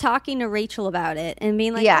saw her talking to Rachel about it and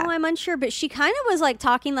being like, oh, I'm unsure. But she kind of was like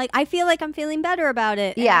talking like, I feel like I'm feeling better about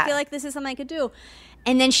it. And I feel like this is something I could do.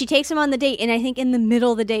 And then she takes him on the date. And I think in the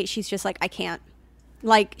middle of the date, she's just like, I can't.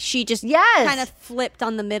 Like, she just kind of flipped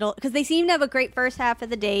on the middle because they seemed to have a great first half of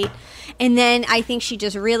the date. And then I think she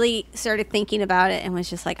just really started thinking about it and was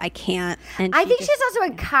just like, I can't. And I think she's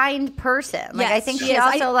also a kind person. Like, I think she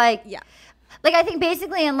also like, I think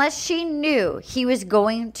basically unless she knew he was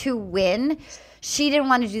going to win, she didn't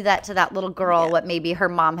want to do that to that little girl, what maybe her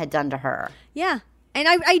mom had done to her. Yeah. And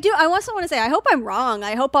I also want to say, I hope I'm wrong.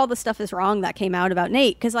 I hope all the stuff is wrong that came out about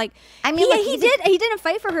Nate. Because, like, I mean, he didn't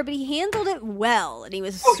fight for her, but he handled it well. And he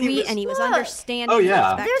was sweet and he was understanding. Oh,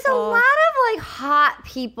 yeah. There's a lot of, like, hot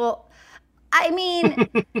people. I mean, a lot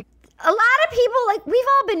of people, like, we've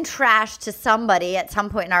all been trashed to somebody at some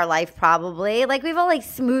point in our life, probably. Like, we've all, like,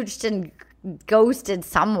 smooched and ghosted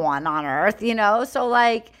someone on Earth, you know? So,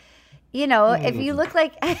 like, you know, if you look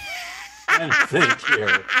like... I think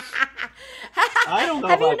here. I don't know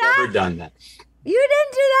if I've ever done that. You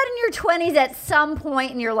didn't do that in your 20s at some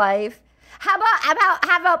point in your life. How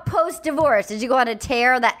about post-divorce? Did you go on a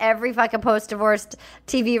tear that every fucking post-divorce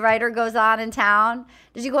TV writer goes on in town?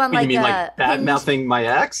 Did you go on like bad-mouthing my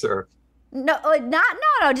ex or? No,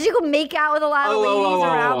 no. Did you go make out with a lot of ladies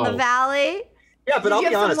around the valley? Yeah, but I'll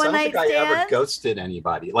be honest, I don't think I ever ghosted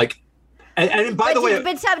anybody. Like, and by the way,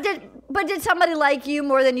 but did somebody like you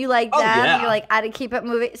more than you liked them? Yeah. You're like, I had to keep it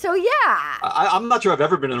moving. So yeah, I'm not sure I've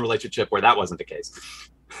ever been in a relationship where that wasn't the case.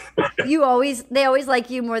 They always like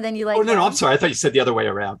you more than you like. Oh no, them. no, I'm sorry. I thought you said the other way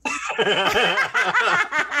around.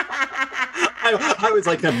 I was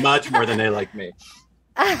like them much more than they like me.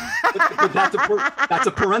 But that's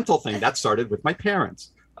a parental thing. That started with my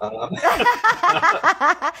parents.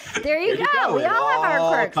 There you go. We all have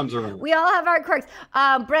our quirks. We all have our quirks.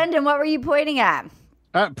 Brendan, what were you pointing at?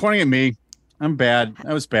 Pointing at me. I'm bad.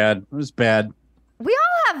 I was bad. It was bad. We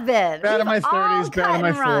all have been. Bad in my 30s, bad in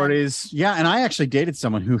my 40s. Yeah, and I actually dated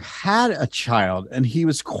someone who had a child, and he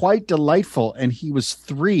was quite delightful, and he was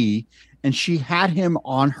 3, and she had him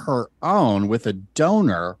on her own with a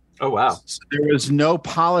donor. Oh, wow. So there was no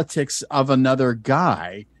politics of another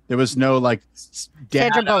guy. There was no, like,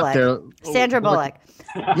 dad Sandra Bullock. there. Sandra Bullock.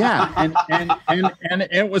 Yeah, and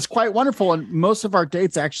it was quite wonderful, and most of our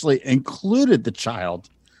dates actually included the child.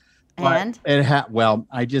 And it had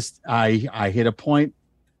I hit a point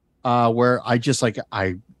where I just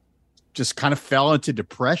kind of fell into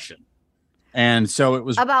depression, and so it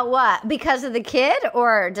was about what? Because of the kid,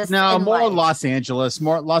 or just more life? Los Angeles.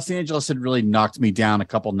 Los Angeles had really knocked me down a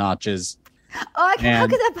couple notches. Oh, how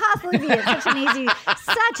could that possibly be? It's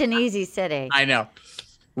such an easy city. I know.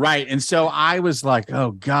 Right. And so I was like,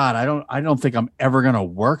 oh God, I don't think I'm ever going to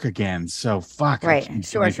work again. So fuck. Right.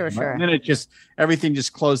 Sure. And then everything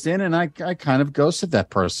just closed in, and I kind of ghosted that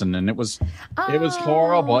person, and it was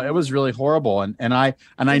horrible. It was really horrible. And I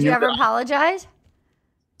did you ever apologize?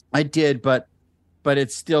 I did, but but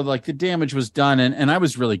it's still like the damage was done. And I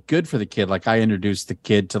was really good for the kid. Like I introduced the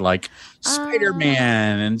kid to like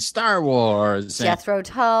Spider-Man and Star Wars. Jethro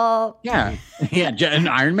Tull. Yeah. And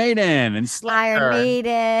Iron Maiden and Slayer. Iron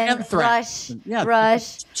Maiden. Anthrax.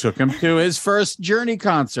 Rush. Took him to his first Journey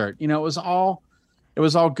concert. You know, it was all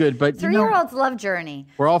good. But 3-year-olds love Journey.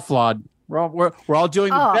 We're all flawed. We're all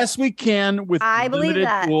doing the best we can with the limited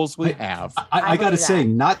tools we have. I got to say,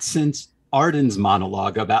 not since Arden's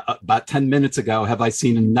monologue about 10 minutes ago have I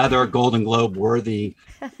seen another Golden Globe worthy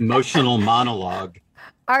emotional monologue.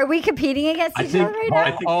 Are we competing against each other right now?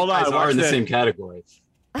 I think you guys are in the same category.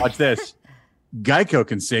 Watch this. Geico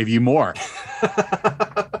can save you more.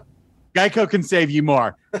 Geico can save you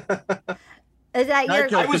more. Is that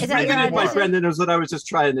your? I was reading it, my friend, and it was what I was just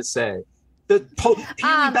trying to say.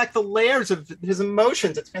 Peeling back the layers of his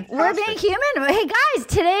emotions. It's fantastic. We're being human. Hey guys,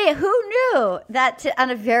 today, who knew that on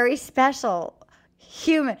a very special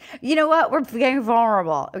human? You know what? We're getting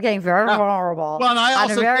vulnerable. We're getting very vulnerable. Well, and I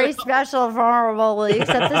also on a very special vulnerable. Will you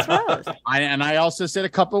accept this rose? I also said a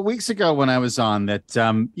couple of weeks ago when I was on that,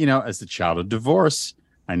 as the child of divorce,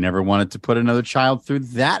 I never wanted to put another child through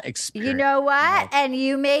that experience. You know what? And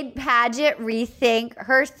you made Paget rethink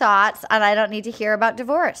her thoughts on I don't need to hear about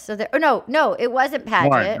divorce. So no, it wasn't Paget.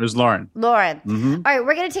 Lauren. It was Lauren. Mm-hmm. All right,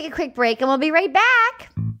 we're going to take a quick break and we'll be right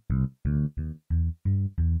back.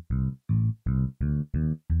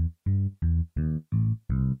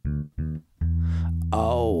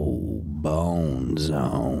 Oh, Bone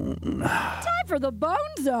Zone. Time for the Bone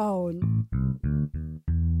Zone.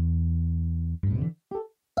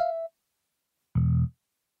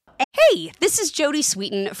 Hey, this is Jodie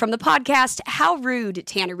Sweetin from the podcast How Rude,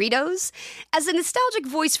 Tanneritos. As a nostalgic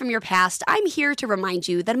voice from your past, I'm here to remind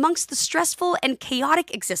you that amongst the stressful and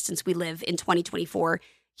chaotic existence we live in 2024,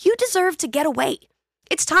 you deserve to get away.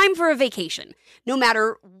 It's time for a vacation, no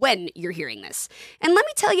matter when you're hearing this. And let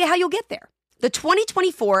me tell you how you'll get there. The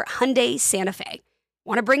 2024 Hyundai Santa Fe.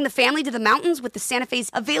 Want to bring the family to the mountains with the Santa Fe's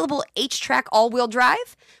available H-Track all-wheel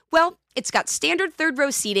drive? Well, it's got standard third-row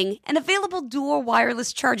seating and available dual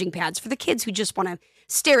wireless charging pads for the kids who just want to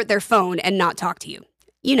stare at their phone and not talk to you.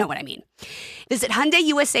 You know what I mean. Visit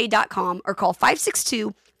HyundaiUSA.com or call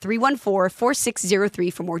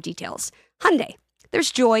 562-314-4603 for more details. Hyundai, there's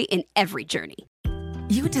joy in every journey.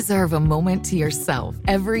 You deserve a moment to yourself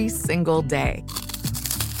every single day.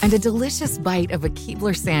 And a delicious bite of a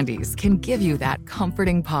Keebler Sandies can give you that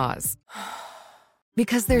comforting pause.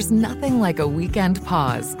 Because there's nothing like a weekend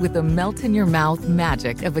pause with the melt-in-your-mouth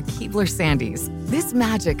magic of a Keebler Sandies. This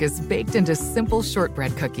magic is baked into simple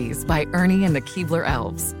shortbread cookies by Ernie and the Keebler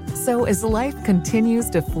Elves. So as life continues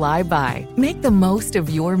to fly by, make the most of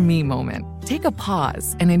your me moment. Take a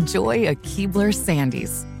pause and enjoy a Keebler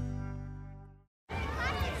Sandies.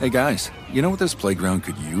 Hey guys, you know what this playground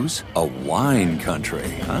could use? A wine country,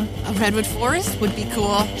 huh? A redwood forest would be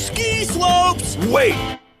cool. Ski slopes! Wait!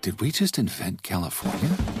 Did we just invent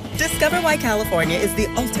California? Discover why California is the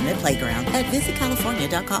ultimate playground at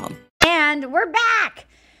visitcalifornia.com. And we're back.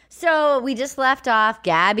 So we just left off.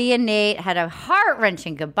 Gabby and Nate had a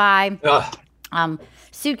heart-wrenching goodbye.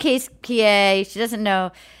 Suitcase PA, she doesn't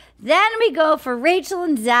know. Then we go for Rachel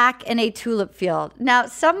and Zach in a tulip field. Now,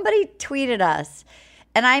 somebody tweeted us.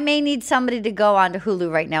 And I may need somebody to go onto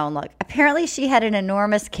Hulu right now and look. Apparently, she had an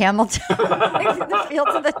enormous camel toe in the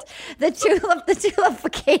fields of the tulip.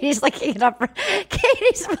 Katie's looking it up.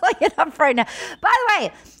 Katie's pulling it up right now. By the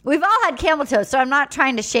way, we've all had camel toes, so I'm not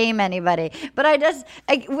trying to shame anybody. But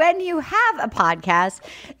when you have a podcast,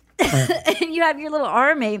 and you have your little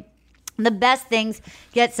army, the best things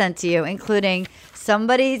get sent to you, including it's a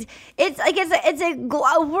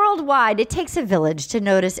worldwide. It takes a village to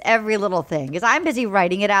notice every little thing. Because I'm busy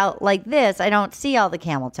writing it out like this, I don't see all the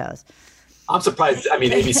camel toes. I'm surprised. I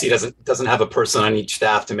mean, ABC doesn't have a person on each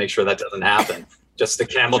staff to make sure that doesn't happen. Just the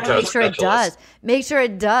camel toe. Make sure it does. Make sure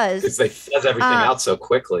it does. Because they fuzz everything out so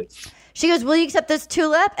quickly. She goes, "Will you accept this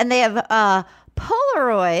tulip?" And they have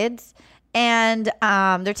Polaroids. And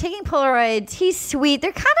they're taking Polaroids. He's sweet.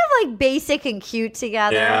 They're kind of like basic and cute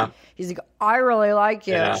together. Yeah. He's like, "I really like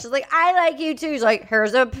you." Yeah. She's like, "I like you too." He's like,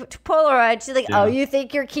 "Here's a Polaroid." She's like, "Oh, you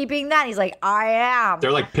think you're keeping that?" He's like, "I am." They're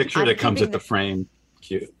like picture that comes with the frame.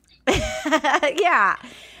 Cute. Yeah.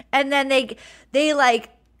 And then they like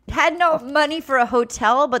had no money for a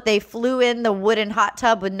hotel, but they flew in the wooden hot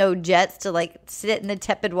tub with no jets to like sit in the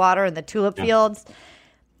tepid water in the tulip fields.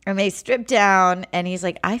 And they strip down, and he's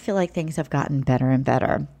like, "I feel like things have gotten better and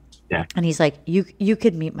better." Yeah. And he's like, you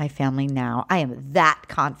could meet my family now. I am that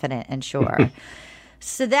confident and sure.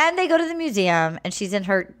 So then they go to the museum, and she's in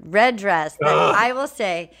her red dress that I will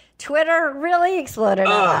say Twitter really exploded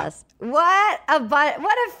at us. What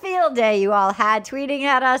a field day you all had tweeting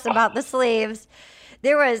at us about the sleeves.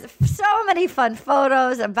 There was so many fun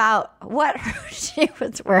photos about what she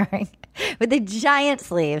was wearing with the giant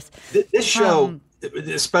sleeves. This show,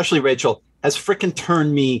 especially Rachel, has frickin'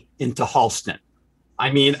 turned me into Halston.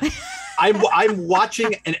 I mean, I'm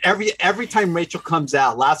watching, and every time Rachel comes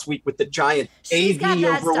out, last week with the giant AV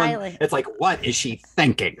over one, it's like, what is she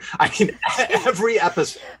thinking? I mean, every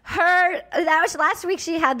episode. That was last week.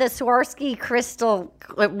 She had the Swarovski crystal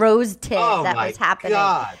rose tint that was happening.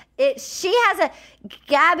 God.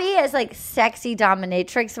 Gabby has like sexy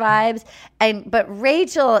dominatrix vibes, but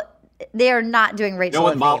Rachel, they are not doing Rachel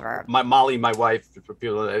a favor. Molly, my wife, for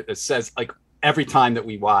people that says, like, every time that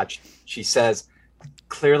we watch, she says,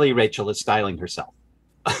 clearly Rachel is styling herself.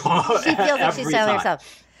 She feels like she's styling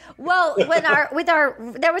herself. Well, there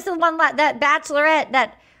was the one that Bachelorette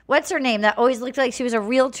that what's her name that always looked like she was a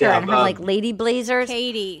realtor in her like lady blazers.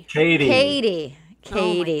 Katie.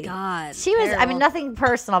 Oh my God. She was, I mean, nothing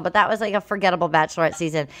personal, but that was like a forgettable Bachelorette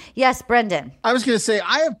season. Yes, Brendan. I was going to say,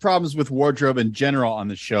 I have problems with wardrobe in general on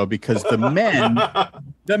the show because the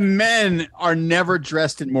men are never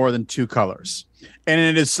dressed in more than two colors. And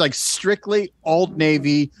it is like strictly Old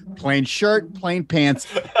Navy, plain shirt, plain pants,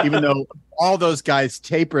 even though all those guys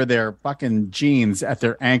taper their fucking jeans at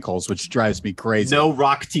their ankles, which drives me crazy. No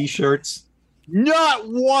rock t-shirts. Not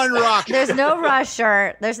one rock. There's no Rush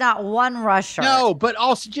shirt. There's not one Rush shirt. No, but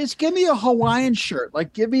also just give me a Hawaiian shirt.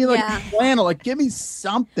 Like, give me flannel. Like, give me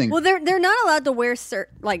something. Well, they're not allowed to wear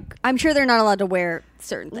I'm sure they're not allowed to wear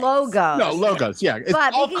certain things. Logos. No, logos. Yeah, it's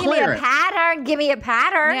but all you can give me a pattern. Give me a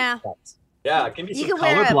pattern. Yeah. Yeah, give me some can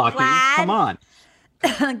color wear a blocking. plaid. Come on.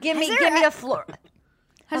 give me a floor.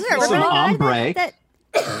 Has there ever been a guy ombre.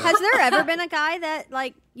 has there ever been a guy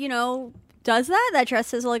that does that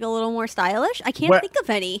dresses like a little more stylish? I can't think of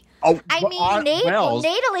any. I mean,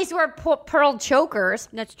 Nate at least wore pearl chokers.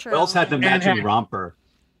 That's true. Wells had the matching romper.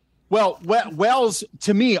 Well, Wells,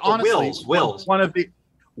 to me, honestly, Wells. One of the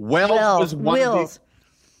Wells was one of the.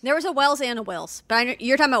 There was a Wells and a Wells, but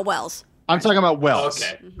you're talking about Wells. I'm talking about Wells.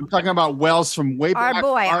 Okay. I'm talking about Wells from way back.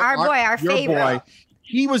 Our your favorite. Boy.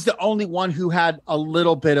 He was the only one who had a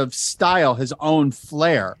little bit of style, his own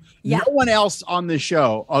flair. Yeah. No one else on the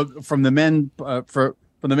show, from the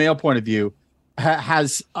male point of view,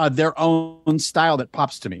 has their own style that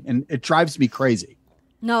pops to me, and it drives me crazy.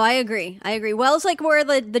 No, I agree. Wells wore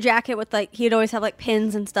the jacket with he'd always have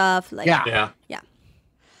pins and stuff. Yeah.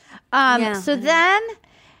 So then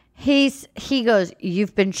he goes,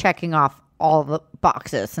 "You've been checking off all the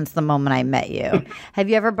boxes since the moment I met you. Have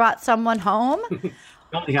you ever brought someone home?"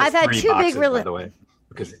 I've had two big by the way,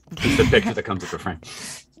 because it's the picture that comes with the frame.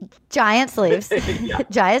 Giant sleeves,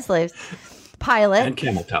 giant sleeves, pilot, and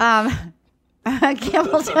camel toe.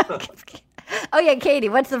 Camel toe. Oh yeah, Katie,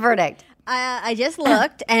 what's the verdict? I just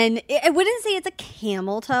looked, and I wouldn't say it's a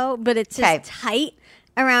camel toe, but it's just tight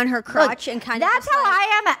around her crotch and kind of. That's how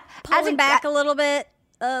I am. Pulling back a little bit.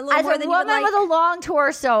 As a woman with a long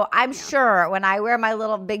torso, I'm sure when I wear my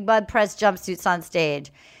little big bud press jumpsuits on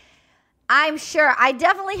stage, I'm sure I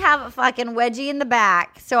definitely have a fucking wedgie in the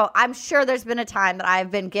back. So I'm sure there's been a time that I've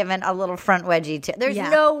been given a little front wedgie too. There's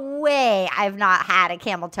no way I've not had a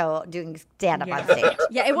camel toe doing stand up on stage.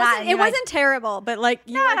 Yeah, it wasn't terrible, but no. Look,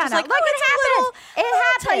 it happens. It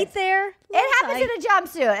happens. Tight there. It happens in a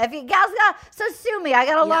jumpsuit. If you gals so sue me. I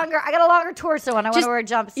got a longer torso and I want to wear a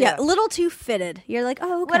jumpsuit. Yeah, a little too fitted. You're like,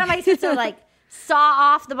 oh, okay. What am I supposed to saw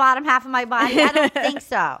off the bottom half of my body? I don't think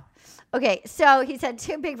so. Okay, so he's had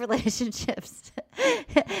two big relationships.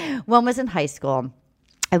 One was in high school,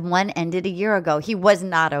 and one ended a year ago. He was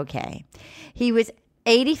not okay. He was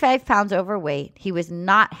 85 pounds overweight. He was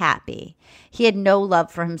not happy. He had no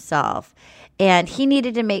love for himself, and he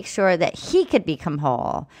needed to make sure that he could become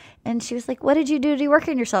whole. And she was like, "What did you do to work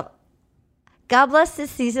on yourself?" God bless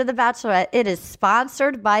this season of The Bachelorette. It is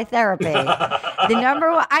sponsored by therapy. The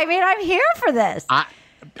number one. I mean, I'm here for this.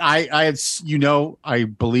 I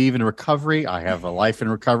believe in recovery. I have a life in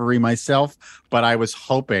recovery myself, but I was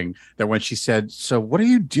hoping that when she said, "So what are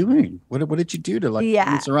you doing? What did you do to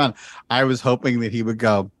turn this around?" I was hoping that he would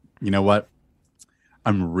go, "You know what?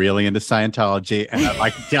 I'm really into Scientology and I'd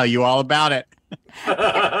like to tell you all about it."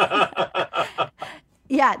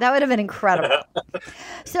 Yeah, that would have been incredible.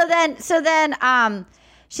 So then,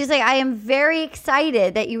 she's like, "I am very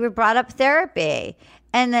excited that you brought up therapy."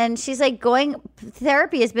 And then she's like,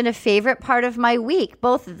 therapy has been a favorite part of my week,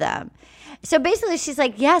 both of them. So basically she's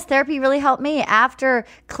like, yes, therapy really helped me after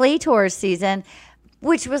Claytor's season,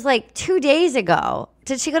 which was 2 days ago.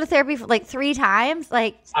 Did she go to therapy for like 3 times?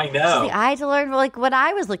 Like, I know. I had to learn like what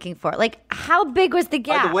I was looking for. Like, how big was the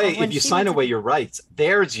gap? By the way, when if you she sign went to- away your rights,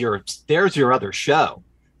 there's your other show.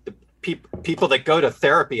 The people that go to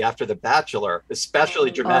therapy after The Bachelor,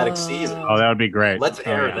 especially dramatic season. Oh, that would be great. Let's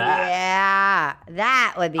air that. Yeah,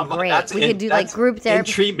 that would be great. That's We could do like group in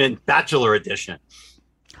therapy. treatment Bachelor edition.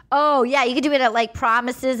 Oh yeah, you could do it at like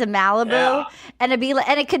Promises in Malibu, and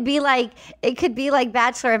it could be like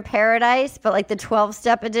Bachelor in Paradise, but like the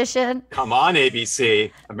 12-step edition. Come on,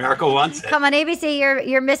 ABC. America wants it. Come on, ABC,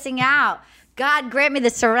 you're missing out. God grant me the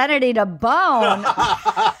serenity to bone.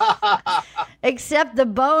 Except the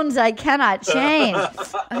bones I cannot change.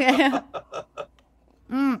 Okay.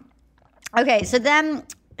 Okay, so then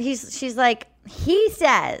she's like, he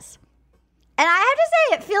says, and I have to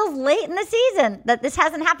say it feels late in the season that this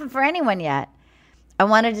hasn't happened for anyone yet. I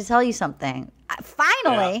wanted to tell you something.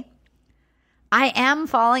 Finally, I am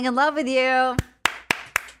falling in love with you.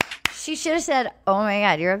 She should have said, oh my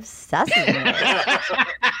God, you're obsessed with me.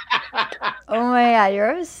 Oh my God,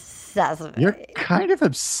 you're obsessed with me. You're kind of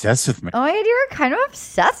obsessed with me. Oh my God, you're kind of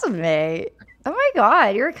obsessed with me. Oh my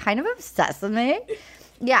God, you're kind of obsessed with me.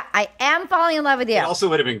 Yeah, I am falling in love with you. It also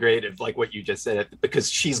would have been great if, like what you just said, because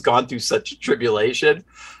she's gone through such tribulation.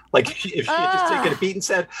 Like if she had just taken a beat and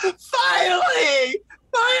said, "Finally,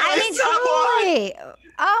 truly.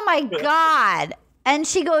 Oh my God!" And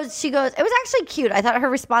she goes. It was actually cute. I thought her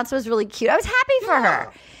response was really cute. I was happy for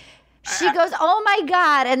her. She goes, "Oh my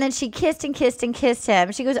God!" And then she kissed and kissed and kissed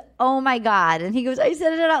him. She goes, "Oh my God!" And he goes, "I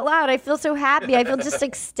said it out loud. I feel so happy. I feel just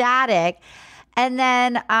ecstatic." And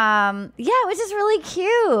then, it was just really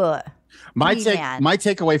cute. My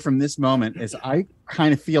takeaway from this moment is I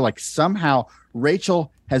kind of feel like somehow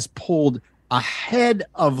Rachel has pulled ahead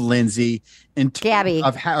of Lindsay in terms Gabby. in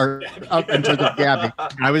terms of Gabby.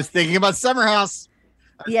 I was thinking about Summer House.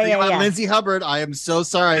 Yeah. Lindsay Hubbard. I am so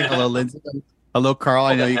sorry. Hello, Lindsay. Hello, Carl.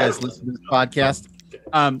 I know you guys listen to this podcast.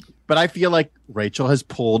 But I feel like Rachel has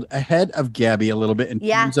pulled ahead of Gabby a little bit in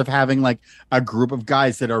terms of having like a group of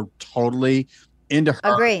guys that are totally into her.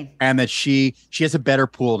 Agree. And that she has a better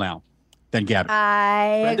pool now than Gabby.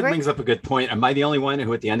 I Brenda agree. brings up a good point. Am I the only one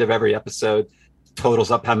who at the end of every episode totals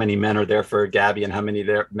up how many men are there for Gabby and how many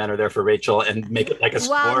men are there for Rachel and make it like a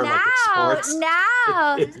score like it's sports?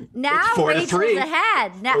 Now It's Rachel's 4-3.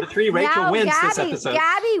 ahead. Now, 4-3, Rachel now wins this episode.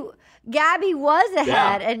 Gabby was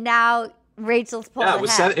ahead, and now Rachel's pulled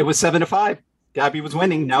ahead. It was 7-5. Gabby was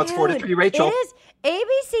winning. Now it's 4-3 Rachel. It is.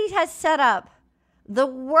 ABC has set up the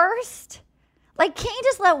worst. Like, can't you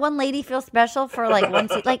just let one lady feel special for like one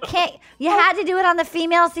season? Like, can't you had to do it on the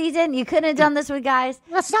female season? You couldn't have done this with guys.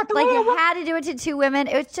 That's not the way you had to do it to 2 women.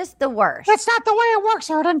 It was just the worst. That's not the way it works,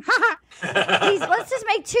 Arden. Let's just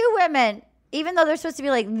make 2 women, even though they're supposed to be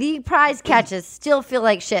like the prize catches, still feel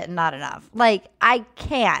like shit and not enough. Like, I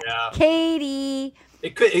can't. Yeah. Katie.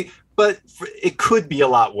 It could be a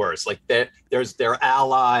lot worse. Like they're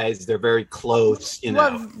allies. They're very close. You know.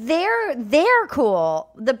 Well, they're cool.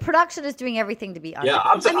 The production is doing everything to be under.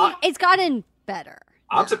 Yeah, it's gotten better.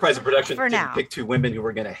 I'm surprised the production For didn't now. pick 2 women who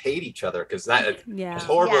were going to hate each other because that Yeah. as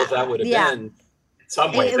horrible as that would have been. In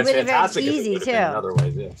some ways, It that's would have been fantastic. if it easy, would have been too. In other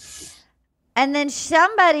ways, yeah. And then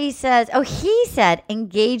somebody says, he said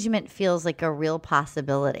engagement feels like a real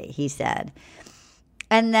possibility, he said.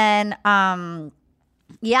 And then,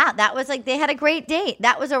 that was like, they had a great date.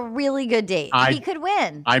 That was a really good date. He could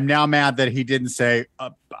win. I'm now mad that he didn't say,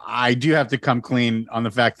 I do have to come clean on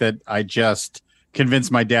the fact that I just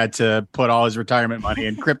convinced my dad to put all his retirement money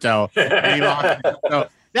in crypto. And he lost it. So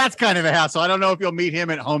that's kind of a hassle. I don't know if you'll meet him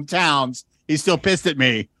at hometowns. He's still pissed at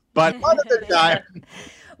me, but other guy.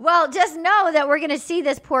 Well, just know that we're going to see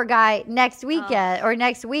this poor guy next weekend or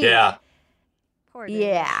next week. Yeah. Poor dude.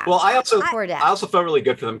 Yeah. Well, I also dad. felt really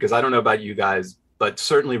good for them because I don't know about you guys, but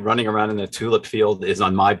certainly running around in the tulip field is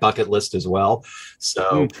on my bucket list as well.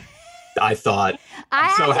 So I thought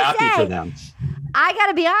I'm so happy for them. I got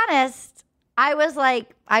to be honest. I was like,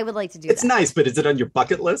 I would like to do It's that. nice, but is it on your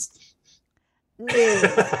bucket list? No.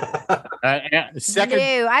 Second,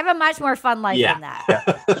 No, I have a much more fun life than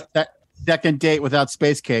that. second date without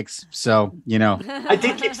space cakes. So, you know. I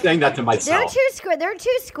did keep saying that to myself. They're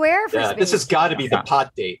too square for space. This has got to be the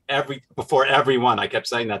pot date. Before every one, I kept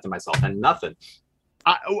saying that to myself, and nothing.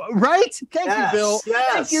 Right? Thank you, Bill.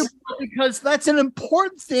 Yes. Thank you, because that's an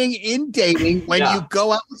important thing in dating when you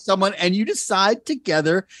go out with someone and you decide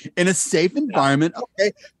together in a safe environment.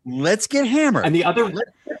 Okay, let's get hammered. And the other,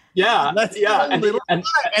 let's get a little and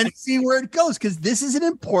see where it goes because this is an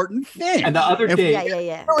important thing. And the other if day,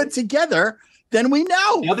 we throw it together, then we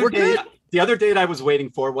know we're good. The other date I was waiting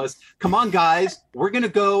for was, come on, guys, we're going to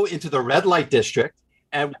go into the red light district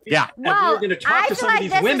And yeah, and we're going to talk to some of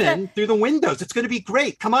these women through the windows. It's going to be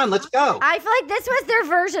great. Come on, let's go. I feel like this was their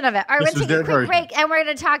version of it. All right, let's take a quick break, and we're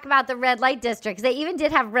going to talk about the red light districts. They even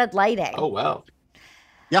did have red lighting. Oh, wow.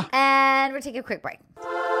 Yeah. And we're taking a quick break.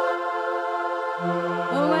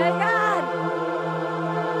 Oh my God!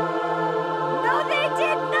 No, they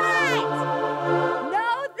did not!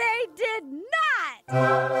 No, they did not!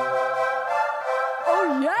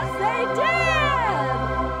 Oh, yes, they did!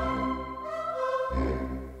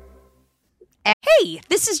 Hey,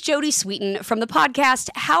 this is Jodie Sweetin from the podcast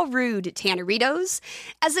How Rude, Tanneritos.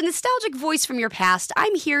 As a nostalgic voice from your past,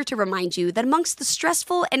 I'm here to remind you that amongst the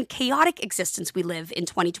stressful and chaotic existence we live in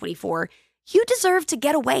 2024, you deserve to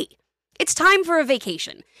get away. It's time for a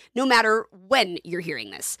vacation, no matter when you're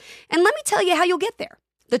hearing this. And let me tell you how you'll get there.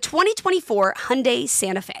 The 2024 Hyundai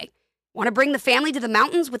Santa Fe. Want to bring the family to the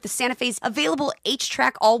mountains with the Santa Fe's available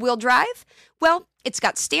H-Track all-wheel drive? Well, it's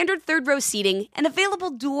got standard third-row seating and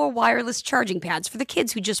available dual wireless charging pads for the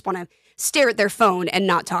kids who just want to stare at their phone and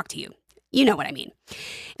not talk to you. You know what I mean.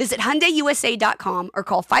 Visit HyundaiUSA.com or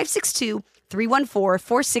call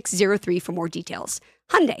 562-314-4603 for more details.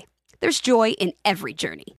 Hyundai, there's joy in every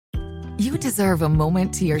journey. You deserve a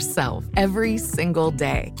moment to yourself every single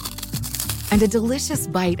day. And a delicious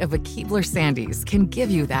bite of a Keebler Sandies can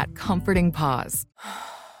give you that comforting pause.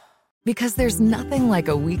 Because there's nothing like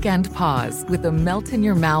a weekend pause with the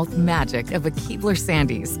melt-in-your-mouth magic of a Keebler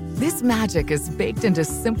Sandies. This magic is baked into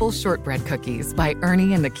simple shortbread cookies by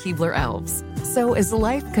Ernie and the Keebler Elves. So as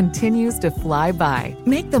life continues to fly by,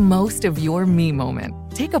 make the most of your me moment.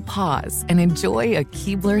 Take a pause and enjoy a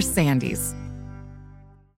Keebler Sandies.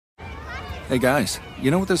 Hey guys,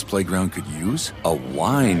 you know what this playground could use? A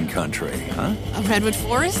wine country, huh? A redwood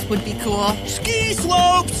forest would be cool. Ski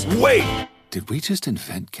slopes! Wait! Did we just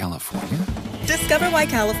invent California? Discover why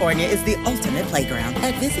California is the ultimate playground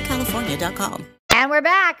at visitcalifornia.com. And we're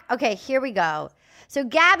back. Okay, here we go. So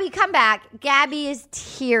Gabby, come back. Gabby is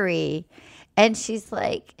teary. And she's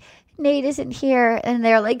like, Nate isn't here. And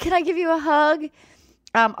they're like, can I give you a hug?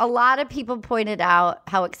 A lot of people pointed out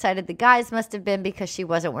how excited the guys must have been because she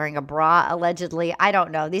wasn't wearing a bra, allegedly. I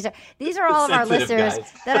don't know. These are all of our listeners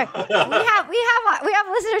that are. We have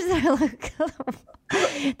listeners that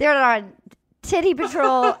are they're on Titty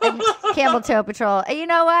Patrol and Camel Toe Patrol. And you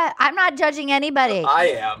know what? I'm not judging anybody. I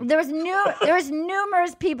am. There was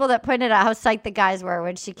numerous people that pointed out how psyched the guys were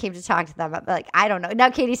when she came to talk to them. Like, I don't know. Now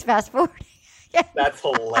Katie's fast forwarding. That's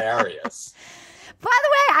hilarious. By the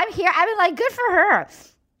way, I'm here. I mean, like, good for her.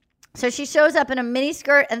 So she shows up in a mini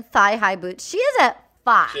skirt and thigh-high boots. She is a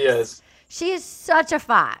fox. She is. She is such a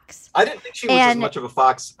fox. I didn't think she was as much of a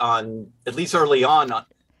fox at least early on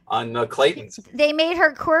Clayton's. They made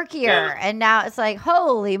her quirkier, and now it's like,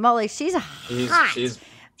 holy moly, she's hot.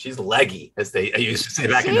 She's leggy, as they used to say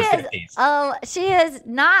back in the 50s. Oh, she is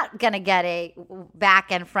not going to get a back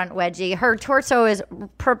and front wedgie. Her torso is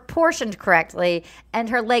proportioned correctly, and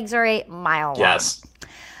her legs are a mile long. Yes.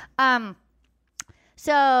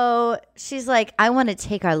 So she's like, I want to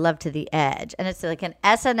take our love to the edge. And it's like an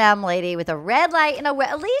S&M lady with a red light and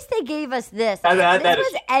at least they gave us this. This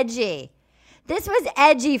was edgy. This was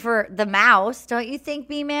edgy for the mouse, don't you think,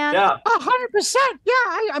 B-Man? Yeah. 100%. Yeah,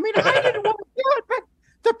 I mean, I didn't want to do it, but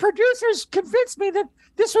the producers convinced me that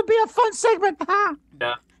this would be a fun segment.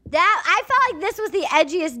 Yeah. I felt like this was the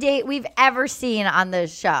edgiest date we've ever seen on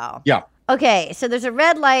this show. Yeah. Okay, so there's a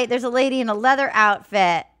red light. There's a lady in a leather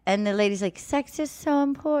outfit. And the lady's like, sex is so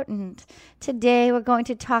important. Today we're going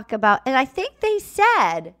to talk about, and I think they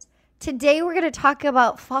said, today we're going to talk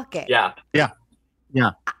about fucking. Yeah. Yeah. Yeah.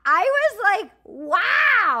 I was like,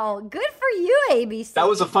 wow, good for you, ABC. That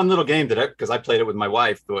was a fun little game because I played it with my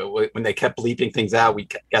wife. When they kept bleeping things out, we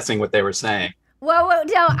kept guessing what they were saying. Well,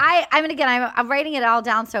 no, I'm writing it all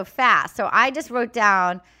down so fast. So I just wrote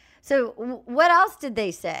down. So what else did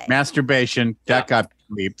they say? Masturbation. That got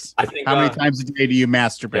bleeped. I think. How many times a day do you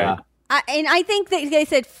masturbate? Yeah. And I think that they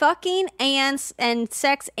said fucking and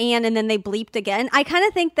sex and then they bleeped again. I kind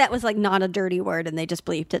of think that was like not a dirty word and they just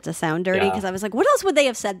bleeped it to sound dirty because I was like, what else would they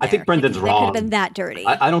have said there? I think Brendan's wrong. It could have been that dirty.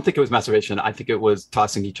 I don't think it was masturbation. I think it was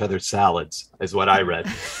tossing each other salads is what I read.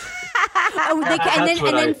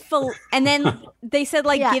 And then they said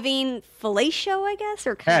giving fellatio, I guess,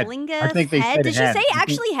 or cunnilingus. I think they head. said Did head. she say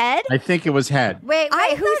actually head? I think it was head. Wait,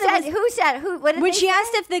 who said? What did when they she say?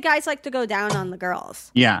 asked if the guys like to go down on the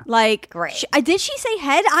girls. Yeah. Like, great. Did she say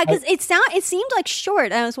head? Because it seemed like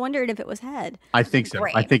short. I was wondering if it was head. I think so.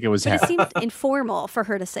 Great. I think it was But head. it seemed informal for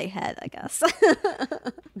her to say head, I guess.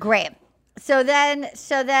 Great. So then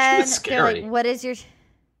they're scary. like, what is your...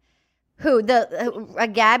 Who? A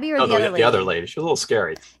Gabby or the other lady? The other lady. She was a little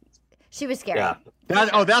scary. She was scary. Yeah.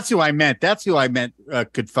 That's who I meant. That's who I meant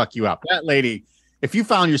could fuck you up. That lady, if you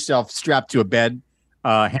found yourself strapped to a bed,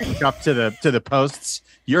 handcuffed to the posts,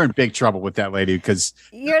 you're in big trouble with that lady because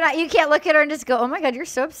you can't look at her and just go, oh my God, you're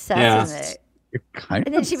so obsessed with it.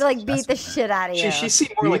 And then she'd be like, beat the shit out of you. She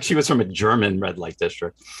seemed more like she was from a German red light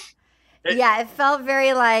district. Yeah, it felt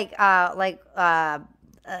very like that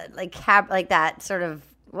sort of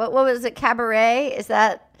what was it? Cabaret? Is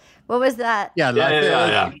that what was that? Yeah.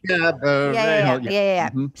 Yeah.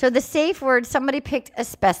 Mm-hmm. So the safe word, somebody picked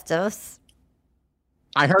asbestos.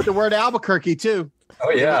 I heard the word Albuquerque too.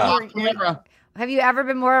 Oh yeah. Have you ever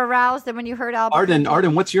been more aroused than when you heard Albuquerque?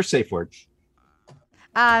 Arden, what's your safe word?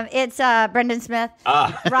 It's Brendan Smith,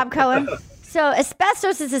 Rob Cohen. So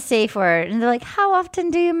asbestos is a safe word. And they're like, how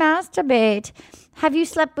often do you masturbate? Have you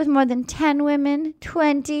slept with more than 10 women,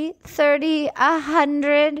 20, 30,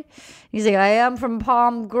 100? He's like, I am from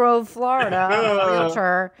Palm Grove, Florida. I'm a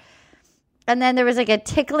realtor. And then there was like a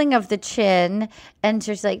tickling of the chin. And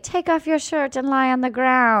she's like, take off your shirt and lie on the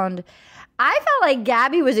ground. I felt like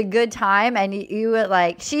Gabby was a good time. And you were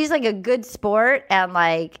like, she's like a good sport. And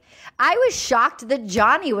like, I was shocked that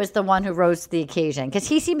Johnny was the one who rose to the occasion because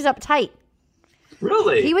he seems uptight.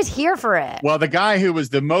 Really? He was here for it. Well, the guy who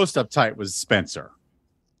was the most uptight was Spencer.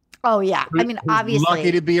 Oh yeah, I mean, obviously,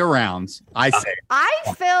 lucky to be around. I say. I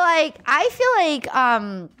feel like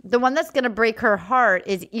the one that's gonna break her heart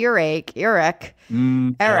is Eric,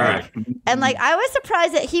 and like I was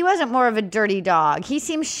surprised that he wasn't more of a dirty dog. He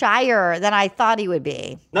seemed shyer than I thought he would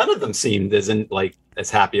be. None of them seemed as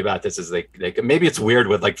happy about this as they could. Maybe it's weird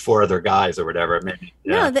with like 4 other guys or whatever. Maybe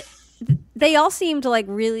no. They all seemed like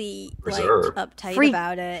really uptight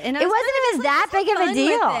about it, and it wasn't even that big of a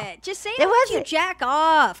deal. Just say you jack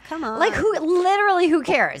off. Come on, like who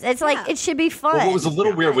cares? It's like it should be fun. Well, what was a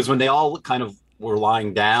little weird was when they all kind of were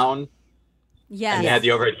lying down. Yeah, and they had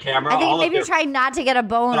the overhead camera. I think maybe trying not to get a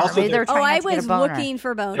boner. Maybe they were trying not to get a boner. I was looking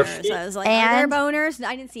for boners. I was like, are there boners?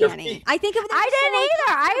 I didn't see any. I think of them. I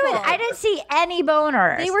didn't either. I didn't see any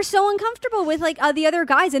boners. They were so uncomfortable with like the other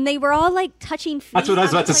guys, and they were all like touching feet. That's what I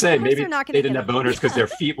was about to say. Maybe they didn't have boners because their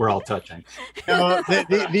feet were all touching.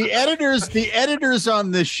 The editors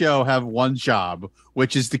on this show have one job,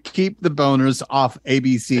 which is to keep the boners off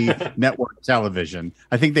ABC network television.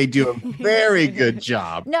 I think they do a very good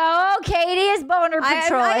job. No, Katie is boner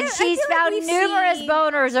patrol, and she's found numerous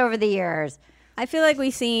boners over the years. I feel like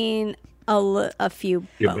we've seen a few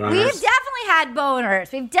boners. We've definitely had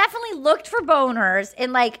boners. We've definitely looked for boners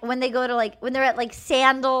in like when they go to like when they're at like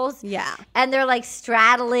Sandals. Yeah. And they're like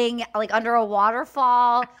straddling like under a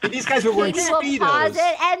waterfall. But these guys were wearing Speedos. Pause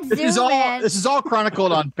it and This is all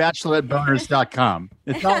chronicled on bacheloretteboners.com.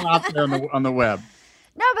 It's all out there on the web.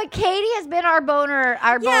 No, but Katie has been our boner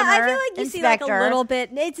I feel like you inspector. see like a little bit.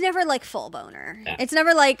 It's never like full boner. Yeah. It's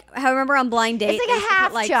never like I remember on Blind Date. It's like a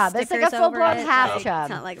half chub. It's like a full blown half chub. It's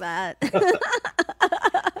not like that.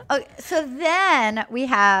 Okay, so then we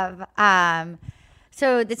have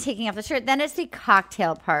so the taking off the shirt. Then it's the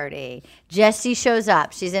cocktail party. Jessie shows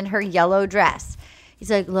up. She's in her yellow dress.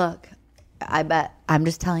 He's like, look, I'm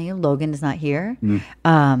just telling you, Logan is not here. He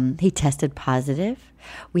tested positive.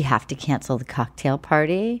 We have to cancel the cocktail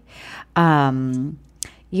party. Then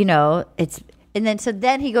he goes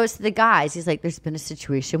to the guys. He's like, there's been a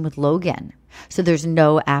situation with Logan. So there's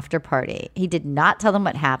no after party. He did not tell them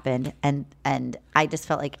what happened. And I just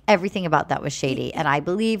felt like everything about that was shady. And I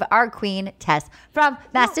believe our queen, Tess from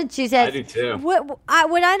Massachusetts. I do too. What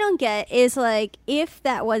I don't get is like, if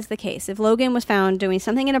that was the case, if Logan was found doing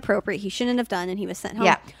something inappropriate he shouldn't have done and he was sent home.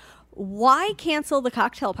 Yeah. Why cancel the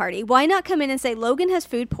cocktail party? Why not come in and say Logan has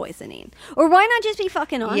food poisoning? Or why not just be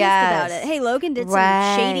fucking honest about it? Hey, Logan did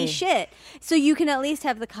some shady shit. So you can at least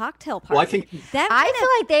have the cocktail party. Well, I think I feel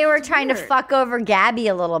like they were trying to fuck over Gabby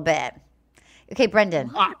a little bit. Okay, Brendan.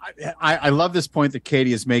 I love this point that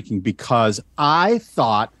Katie is making because I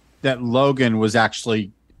thought that Logan was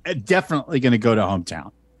actually definitely going to go to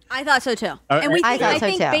hometown. I thought so too. I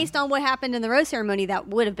think based on what happened in the rose ceremony, that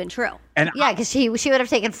would have been true. And because she would have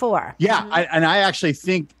taken 4. Yeah,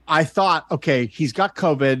 I thought, okay, he's got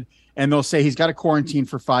COVID, and they'll say he's got to quarantine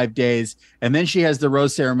for 5 days, and then she has the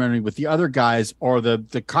rose ceremony with the other guys or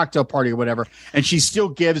the cocktail party or whatever, and she still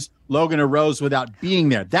gives Logan a rose without being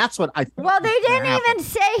there. That's what I thought. Well, they didn't even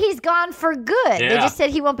say he's gone for good. Yeah. They just said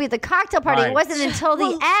he won't be at the cocktail party. Right. It wasn't until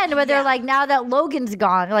the end where they're like, now that Logan's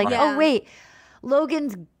gone, like, oh wait.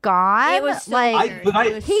 Logan's gone. It was so weird.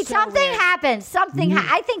 Something happened.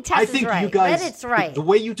 I think Tess is right. You guys, it's right. The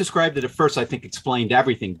way you described it at first, I think explained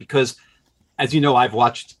everything because, as you know, I've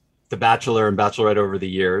watched The Bachelor and Bachelorette over the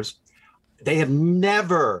years. They have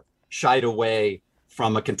never shied away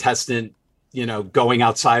from a contestant going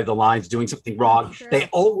outside the lines, doing something wrong. Sure. They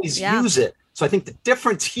always use it. So I think the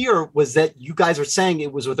difference here was that you guys are saying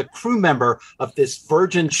it was with a crew member of this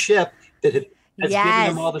Virgin ship that has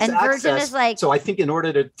given them all this access. Virgin is like, so I think in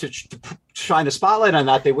order to shine a spotlight on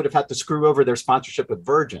that, they would have had to screw over their sponsorship with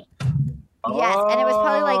Virgin. Yes, and it was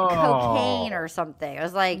probably like cocaine or something. It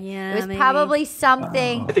was like it was probably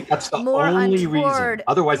something. I think that's the more only untoward. Reason.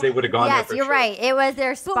 Otherwise, they would have gone. Yes, there you're right. It was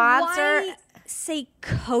their sponsor. But why say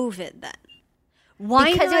COVID then?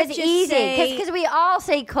 Why because not it was easy. Because we all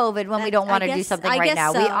say COVID when we don't want to do something right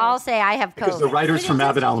now. So. We all say I have COVID. Because the writers from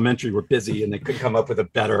Abbott Elementary were busy and they couldn't come up with a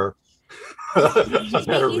better.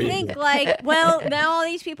 You think like, well, now all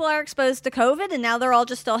these people are exposed to COVID and now they're all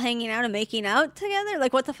just still hanging out and making out together?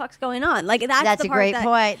 Like, what the fuck's going on? Like, that's the part great that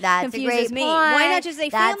point. That's confuses a great me. point. Why not just say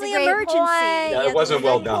family emergency? Yeah, it wasn't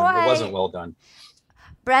well done. It wasn't well done.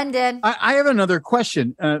 Brendan. I have another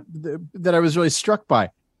question that I was really struck by.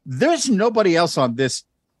 There's nobody else on this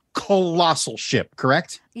colossal ship,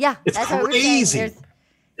 correct? Yeah, it's crazy.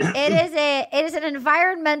 It is an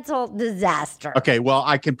environmental disaster. Okay, well,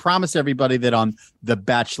 I can promise everybody that on The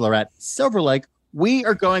Bachelorette Silver Lake, we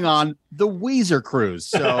are going on the Weezer cruise.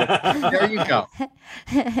 So there you go.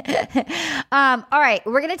 All right,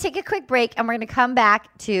 we're going to take a quick break and we're going to come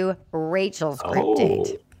back to Rachel's group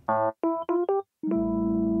date.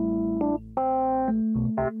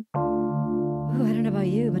 Ooh, I don't know about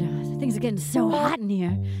you, but things are getting so hot in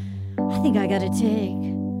here. I think I gotta take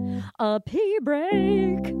a pee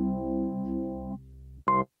break.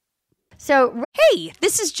 So, hey,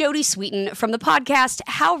 this is Jodie Sweetin from the podcast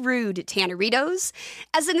How Rude, Tanneritos.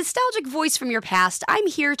 As a nostalgic voice from your past, I'm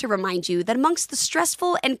here to remind you that amongst the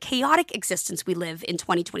stressful and chaotic existence we live in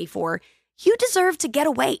 2024, you deserve to get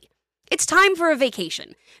away. It's time for a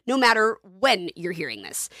vacation, no matter when you're hearing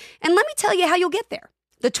this. And let me tell you how you'll get there.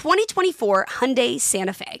 The 2024 Hyundai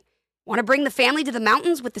Santa Fe. Want to bring the family to the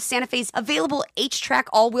mountains with the Santa Fe's available H-Track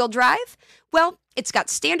all-wheel drive? Well, it's got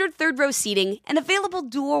standard third-row seating and available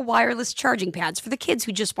dual wireless charging pads for the kids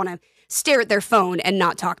who just want to stare at their phone and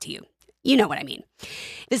not talk to you. You know what I mean.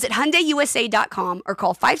 Visit HyundaiUSA.com or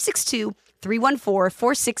call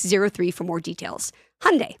 562-314-4603 for more details.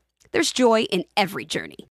 Hyundai, there's joy in every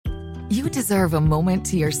journey. You deserve a moment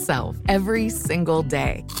to yourself every single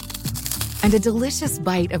day. And a delicious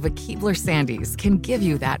bite of a Keebler Sandies can give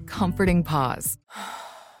you that comforting pause.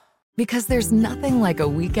 Because there's nothing like a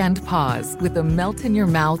weekend pause with the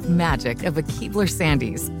melt-in-your-mouth magic of a Keebler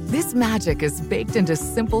Sandies. This magic is baked into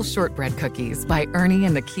simple shortbread cookies by Ernie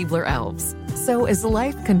and the Keebler Elves. So as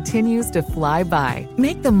life continues to fly by,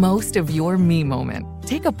 make the most of your me moment.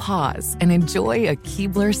 Take a pause and enjoy a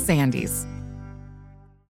Keebler Sandies.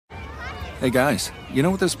 Hey guys, you know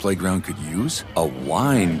what this playground could use? A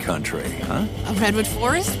wine country, huh? A redwood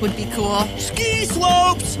forest would be cool. Ski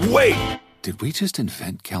slopes! Wait! Did we just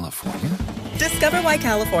invent California? Discover why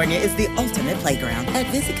California is the ultimate playground at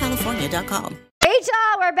visitcalifornia.com. Rachel,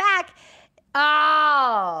 we're back.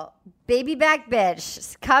 Oh, baby back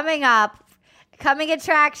bitch. Coming up, coming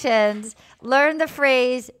attractions. Learn the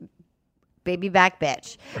phrase baby back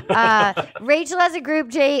bitch. Rachel has a group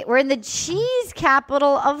date. We're in the cheese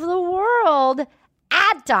capital of the world,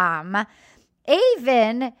 Adam.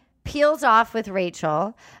 Avon peels off with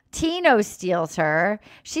Rachel. Tino steals her.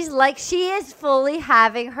 She is fully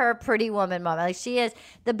having her Pretty Woman moment. Like she is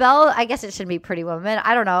the Belle. I guess it shouldn't be Pretty Woman.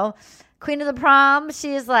 I don't know. Queen of the Prom.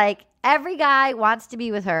 She is like every guy wants to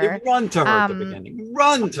be with her. They run to her at the beginning.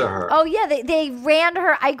 Run to her. Oh yeah, they ran to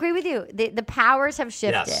her. I agree with you. The powers have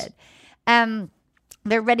shifted. Yes.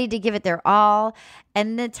 They're ready to give it their all.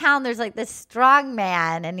 And in the town, there's like this strong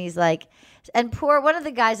man, and he's like, and poor one of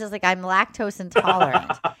the guys is like, I'm lactose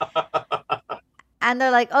intolerant. And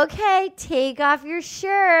they're like, okay, take off your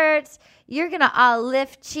shirts. You're going to all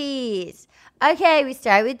lift cheese. Okay, we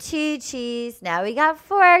started with 2 cheese. Now we got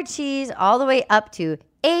 4 cheese, all the way up to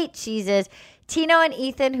 8 cheeses. Tino and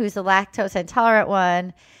Ethan, who's the lactose intolerant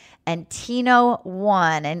one, and Tino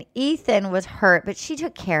won. And Ethan was hurt, but she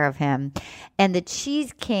took care of him. And the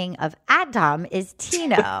cheese king of Adam is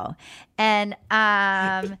Tino. and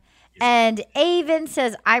Avon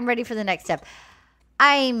says, I'm ready for the next step.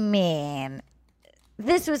 I mean,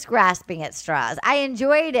 this was grasping at straws. I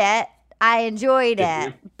enjoyed it.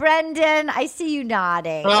 Brendan, I see you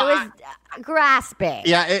nodding. It was grasping.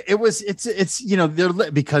 Yeah, it was. It's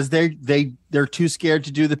they're because they're too scared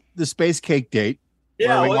to do the space cake date.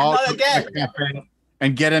 Yeah, not again.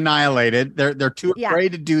 And get annihilated. They're too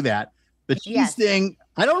afraid to do that. The cheese thing.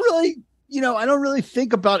 I don't really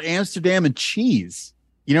think about Amsterdam and cheese.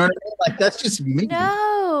 You know what I mean? Like that's just me.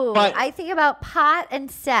 No, but I think about pot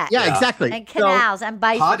and sex. Yeah, exactly. And canals and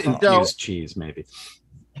bicycles. Pot infused cheese, maybe.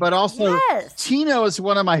 But also, Tino is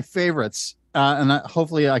one of my favorites.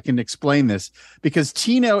 Hopefully I can explain this, because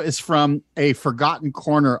Tino is from a forgotten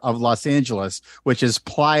corner of Los Angeles, which is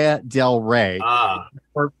Playa del Rey.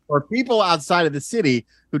 For people outside of the city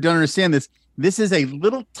who don't understand this, this is a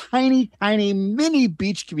little tiny mini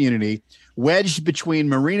beach community wedged between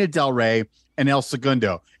Marina del Rey and El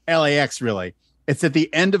Segundo, LAX, really. It's at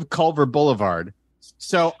the end of Culver Boulevard.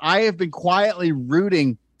 So I have been quietly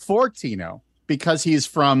rooting for Tino because he's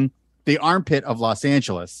from the armpit of Los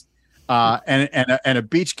Angeles. And a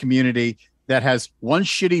beach community that has one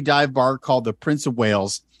shitty dive bar called the Prince of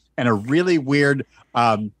Wales and a really weird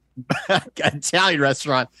Italian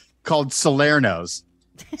restaurant called Salerno's.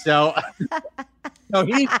 So,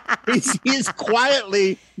 he's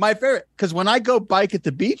quietly my favorite, because when I go bike at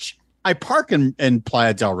the beach, I park in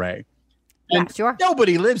Playa del Rey. And sure.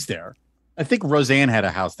 Nobody lives there. I think Roseanne had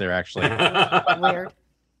a house there, actually. Weird.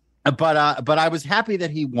 But I was happy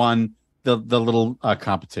that he won the little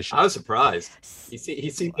competition. I was surprised. He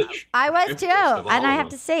seemed I was too, and I have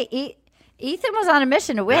to say, Ethan was on a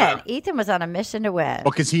mission to win. Yeah. Ethan was on a mission to win.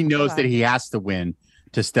 Well, because he knows that he has to win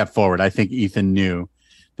to step forward. I think Ethan knew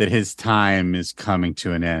that his time is coming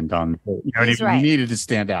to an end. He needed to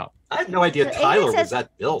stand out. I had no idea Tyler was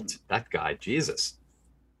that built. That guy, Jesus.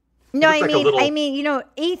 No, I mean,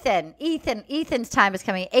 Ethan's time is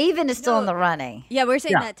coming. Avon is still in the running. Yeah, we're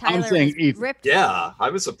saying that Tyler was ripped. Yeah, I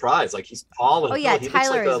was surprised. Like, he's tall and he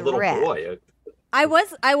Tyler looks like a little ripped. boy. I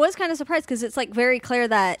was kind of surprised because it's like very clear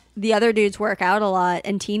that the other dudes work out a lot,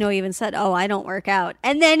 and Tino even said, "Oh, I don't work out,"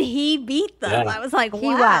 and then he beat them. Yeah. I was like,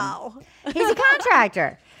 "Wow, he's a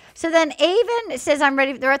contractor." So then Avon says, "I'm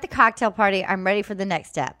ready." They're at the cocktail party. I'm ready for the next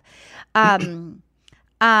step. Dad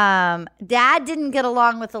didn't get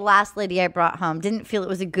along with the last lady I brought home. Didn't feel it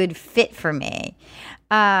was a good fit for me.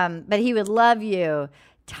 But he would love you.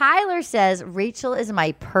 Tyler says Rachel is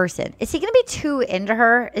my person. Is he going to be too into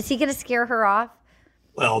her? Is he going to scare her off?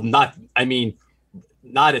 Well, not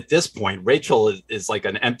at this point. Rachel is like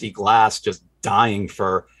an empty glass, just dying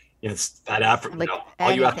for that effort.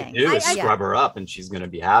 All you have to do is scrub her up, and she's going to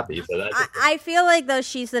be happy. So I feel like though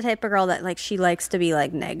she's the type of girl that like she likes to be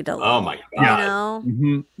like negged a little. Oh my god! You know?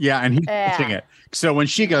 Mm-hmm. Yeah, and he's pushing it. So when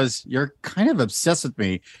she goes, "You're kind of obsessed with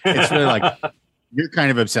me," it's really like, "You're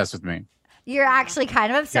kind of obsessed with me." You're actually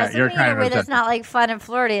kind of obsessed with me in a way that's not like fun and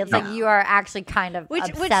flirty. It's like you are actually kind of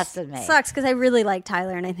obsessed with me. Sucks because I really like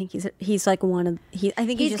Tyler, and I think he's like one of I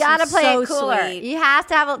think he's got to play so it cooler. Sweet. You have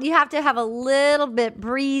to have a little bit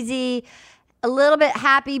breezy, a little bit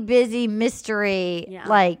happy, busy, mystery. Yeah.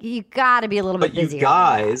 Like you got to be a little bit busy. But you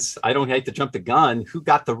guys, I don't hate to jump the gun. Who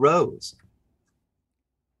got the rose?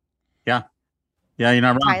 Yeah. Yeah, you're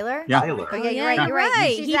not wrong. Tyler? Yeah. Tyler. Oh, yeah, you're right. You're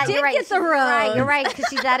right. He did get the rose. Right. You're right, because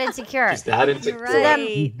she's that insecure. She's that insecure.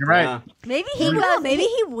 You're right. Yeah. Maybe he will. Maybe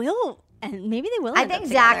he will. And maybe they will. I think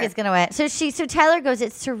Zach is going to win. So Tyler goes,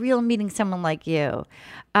 it's surreal meeting someone like you.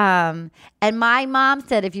 And my mom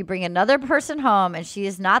said, if you bring another person home and she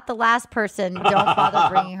is not the last person, don't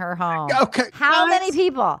bother bringing her home. Okay. How many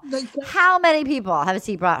people have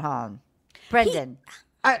he brought home? Brendan.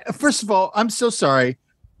 First of all, I'm so sorry.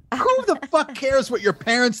 Who the fuck cares what your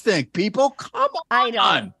parents think, people? Come on. I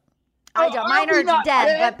don't. Mine are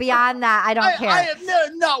dead, but beyond that, I don't care. I have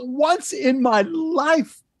not once in my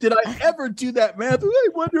life did I ever do that math. I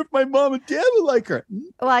wonder if my mom and dad would like her.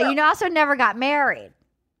 Well, you also never got married.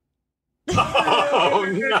 Oh,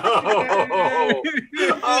 no.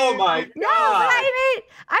 Oh, my God. No, but I mean,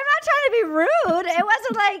 I'm not trying to be rude. It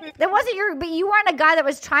wasn't like, but you weren't a guy that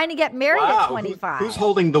was trying to get married at 25. Who's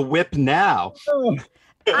holding the whip now?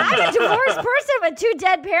 I'm a divorced person with 2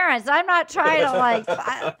 dead parents. I'm not trying to like.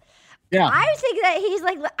 I think that he's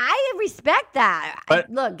like. I respect that. But,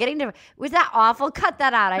 look, was that awful? Cut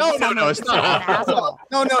that out. No, it's not awful.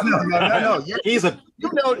 No.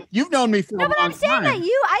 You've known me for a long time. No, but I'm saying that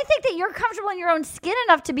I think that you're comfortable in your own skin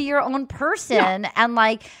enough to be your own person, and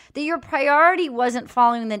like that your priority wasn't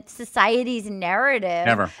following the society's narrative.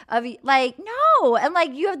 Never. Of like no, and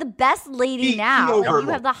like you have the best lady now. Like, you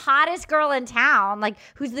have the hottest girl in town, like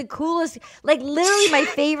who's the coolest. Like literally, my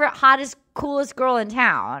favorite hottest. Coolest girl in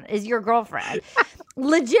town is your girlfriend.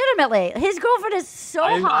 Legitimately, his girlfriend is so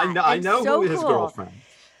hot. I know so who his girlfriend.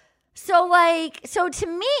 So to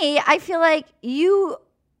me, I feel like you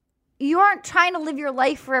aren't trying to live your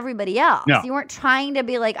life for everybody else. No. You weren't trying to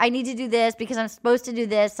be like, I need to do this because I'm supposed to do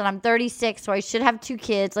this, and I'm 36, so I should have 2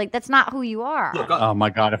 kids. Like that's not who you are. Look, oh my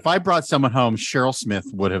God! If I brought someone home, Cheryl Smith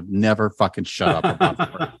would have never fucking shut up about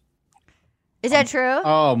her. Is that true?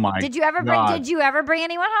 Oh my! Did you ever bring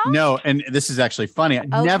anyone home? No, and this is actually funny.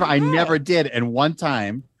 I never did. And one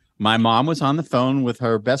time, my mom was on the phone with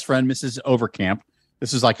her best friend, Mrs. Overcamp,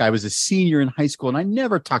 This was like I was a senior in high school and I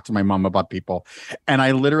never talked to my mom about people. And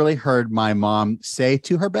I literally heard my mom say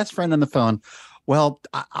to her best friend on the phone, well,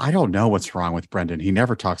 I don't know what's wrong with Brendan. He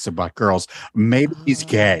never talks about girls. Maybe he's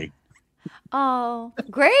gay. Oh,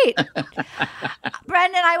 great.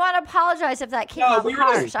 Brendan, I want to apologize if that came off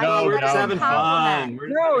harsh. We're just having fun.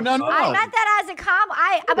 No. I meant that as a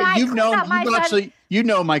You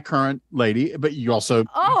know my current lady, but you also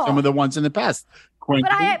some of the ones in the past.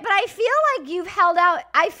 But I feel like you've held out.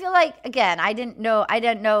 I feel like, again, I don't know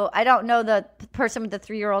the person with the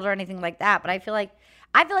 3-year-old or anything like that, but I feel like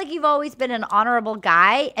you've always been an honorable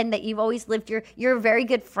guy and that you've always lived you're a very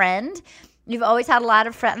good friend. You've always had a lot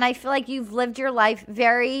of friends. And I feel like you've lived your life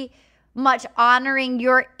very much honoring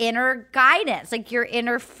your inner guidance, like your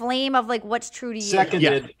inner flame of like what's true to you.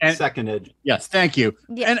 Seconded. Yes, thank you.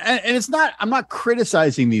 Yeah. And it's not, I'm not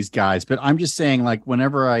criticizing these guys, but I'm just saying, like,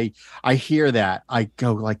 whenever I hear that, I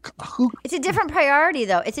go like, who? It's a different priority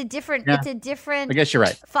though. It's a different. I guess you're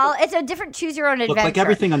right. It's a different choose your own adventure. Look, like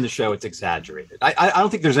everything on the show, it's exaggerated. I don't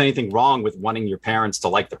think there's anything wrong with wanting your parents to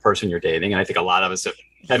like the person you're dating, and I think a lot of us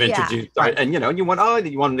have introduced, and you want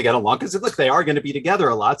them to get along because look, they are going to be together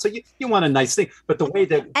a lot, so you want a nice thing. But the way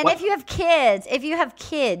that if you have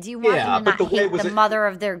kids, you want them to not hate the mother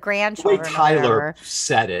of their grandchildren. The way Tyler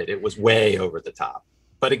said it was way over the top.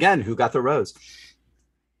 But again, who got the rose?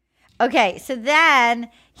 Okay, so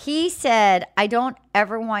then he said, "I don't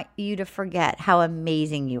ever want you to forget how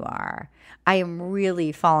amazing you are. I am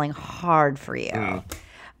really falling hard for you."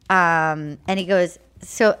 And he goes.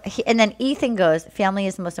 And then Ethan goes, family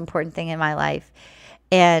is the most important thing in my life.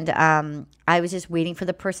 And I was just waiting for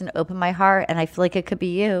the person to open my heart, and I feel like it could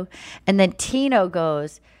be you. And then Tino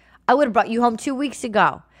goes, I would have brought you home 2 weeks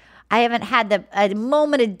ago. I haven't had a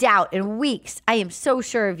moment of doubt in weeks. I am so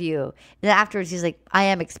sure of you. And afterwards, he's like, I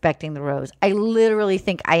am expecting the rose. I literally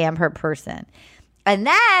think I am her person. And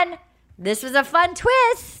then, this was a fun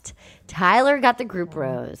twist. Tyler got the group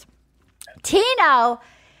rose. Tino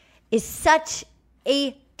is such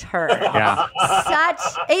a turd. Such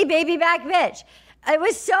a baby back bitch. It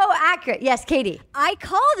was so accurate. Yes, Katie. I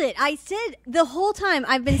called it. I said the whole time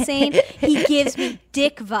I've been saying he gives me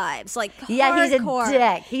dick vibes. Like hardcore. He's a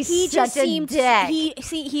dick. He such a dick.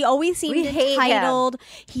 He always seemed entitled.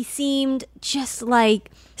 He seemed just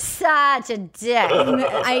like such a dick.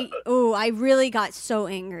 I really got so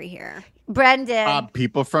angry here. Brendan.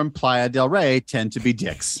 People from Playa del Rey tend to be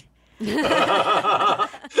dicks.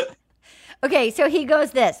 Okay, so he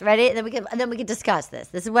goes this, ready? And then we can discuss this.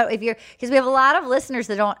 This is what because we have a lot of listeners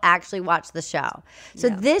that don't actually watch the show. So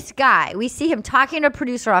this guy, we see him talking to a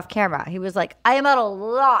producer off camera. He was like, I am at a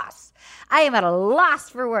loss. I am at a loss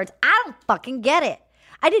for words. I don't fucking get it.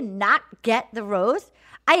 I did not get the rose.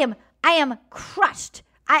 I am crushed.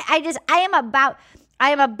 I am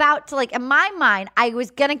about to, like, in my mind, I was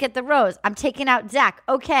going to get the rose. I'm taking out Zach.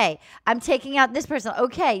 Okay. I'm taking out this person.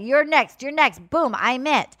 Okay. You're next. Boom. I'm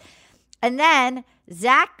it. And then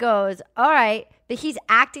Zach goes, all right, but he's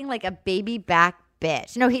acting like a baby back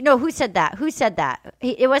bitch. No, who said that?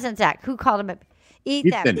 It wasn't Zach. Who called him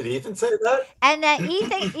Ethan. Did Ethan say that? And then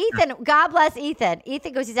Ethan, God bless Ethan.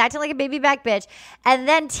 Ethan goes, he's acting like a baby back bitch. And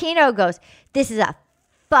then Tino goes, this is a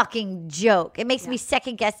fucking joke. It makes me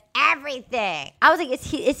second guess everything. I was like,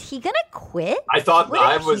 is he gonna quit? I thought what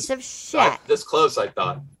I a was piece of shit. This close, I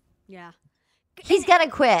thought. Yeah. He's gonna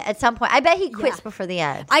quit at some point. I bet he quits before the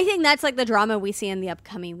end. I think that's like the drama we see in the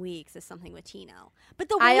upcoming weeks is something with Tino. But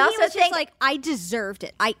the way he was just like, I deserved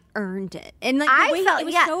it. I earned it. And like the way it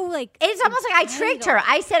was so like it's almost like I tricked her.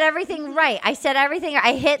 I said everything right. I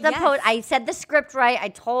hit the post. I said the script right. I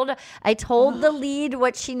told the lead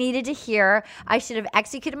what she needed to hear. I should have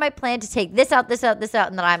executed my plan to take this out,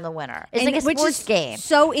 and then I'm the winner. It's like a sports game.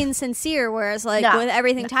 So insincere, whereas like with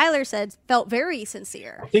everything Tyler said felt very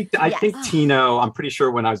sincere. I think Tino, I'm pretty sure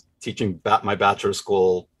when I was teaching my bachelor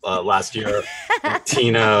school last year,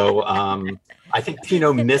 Tino, I think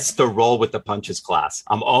Tino missed the roll with the punches class.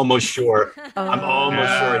 I'm almost sure.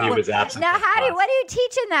 Sure he was absent. Now, what do you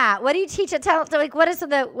teach in that? What do you teach at like? What's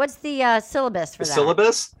the syllabus for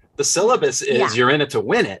that? The syllabus is you're in it to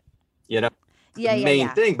win it. You know, the main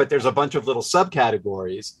thing. But there's a bunch of little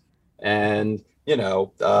subcategories, and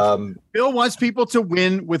Bill wants people to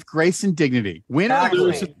win with grace and dignity. Win or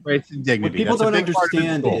lose with grace and dignity. What people don't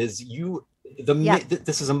understand is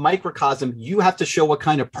this is a microcosm. You have to show what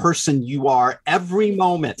kind of person you are every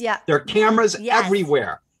moment. Yeah. There are cameras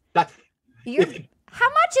everywhere. How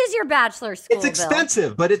much is your bachelor school? It's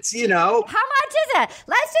expensive, but it's, How much is it?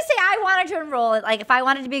 Let's just say I wanted to enroll it. Like if I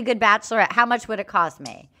wanted to be a good bachelorette, how much would it cost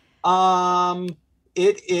me? There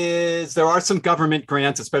are some government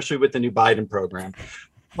grants, especially with the new Biden program.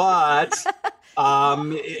 But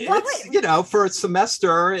It's for a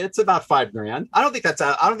semester, it's about $5,000. I don't think that's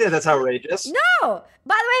outrageous. No.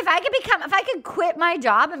 By the way, if I could quit my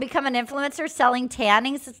job and become an influencer selling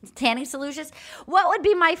tanning solutions, what would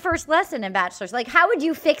be my first lesson in Bachelors? Like, how would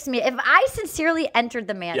you fix me if I sincerely entered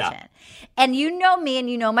the mansion and you know me and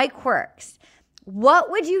you know my quirks? What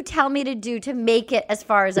would you tell me to do to make it as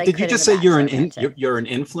far as I could? Did you just say you're an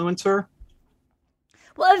influencer?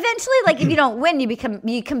 Well, eventually, like if you don't win, you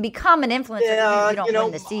can become an influencer if you don't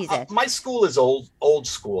win the season. My school is old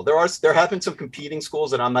school. There have been some competing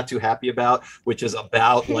schools that I'm not too happy about, which is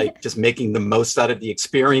about like just making the most out of the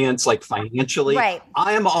experience, like financially. Right.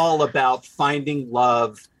 I am all about finding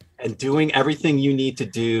love and doing everything you need to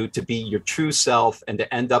do to be your true self and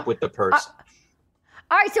to end up with the person.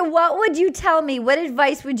 All right, so what would you tell me? What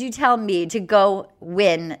advice would you tell me to go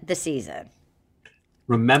win the season?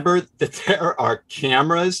 Remember that there are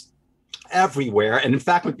cameras everywhere. And in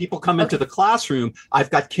fact, when people come into the classroom, I've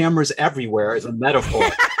got cameras everywhere as a metaphor.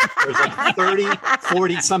 There's like 30,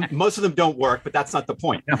 40, most of them don't work, but that's not the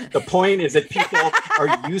point. The point is that people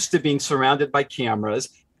are used to being surrounded by cameras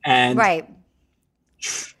and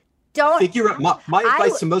don't figure out. My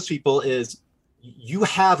advice to most people is you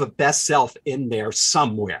have a best self in there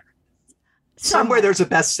somewhere. Somewhere there's a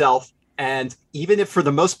best self. And even if for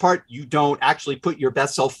the most part, you don't actually put your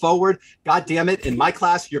best self forward, God damn it, in my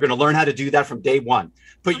class, you're going to learn how to do that from day one.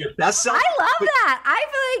 Put your best self. I love that. I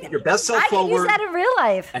feel like your best self forward. I can use that in real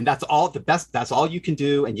life. And that's all you can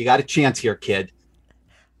do. And you got a chance here, kid.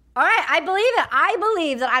 All right, I believe it. I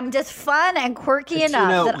believe that I'm just fun and quirky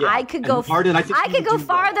enough that I could go. I could go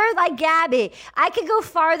farther like Gabby. I could go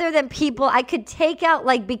farther than people. I could take out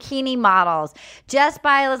like bikini models just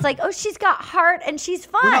by she's got heart and she's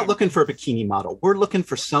fun. We're not looking for a bikini model. We're looking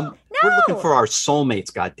for We're looking for our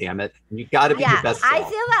soulmates. God damn it! And you got to be your best self. I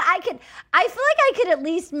feel like I could at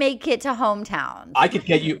least make it to hometown. I could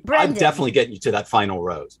get you. Brendan. I'm definitely getting you to that final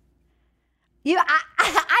rose. I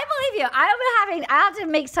believe you. I have to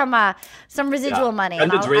make some residual money.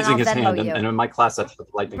 Brendan's raising his hand, and in my class, that's the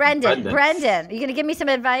lightning. Brendan, you gonna give me some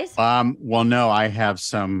advice? Well, no, I have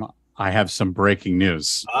some breaking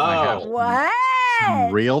news. What?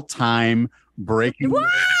 Some real-time breaking. What?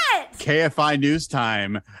 KFI News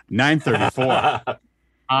Time, 9:34.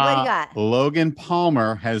 What do you got? Logan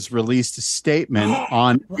Palmer has released a statement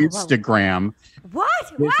on Instagram. What?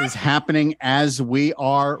 This is happening as we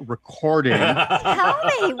are recording. Tell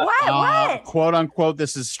me. What? Quote unquote,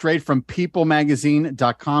 this is straight from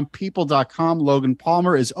peoplemagazine.com. People.com. Logan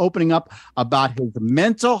Palmer is opening up about his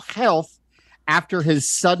mental health after his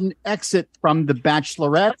sudden exit from The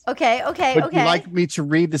Bachelorette. Okay. Would you like me to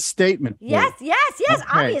read the statement? Yes, Okay.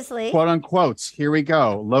 obviously. Quote unquote. Here we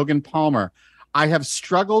go. Logan Palmer. I have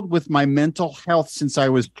struggled with my mental health since I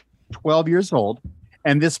was 12 years old,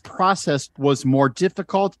 and this process was more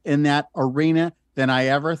difficult in that arena than I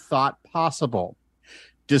ever thought possible.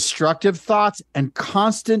 Destructive thoughts and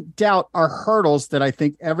constant doubt are hurdles that I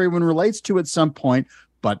think everyone relates to at some point,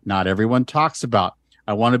 but not everyone talks about.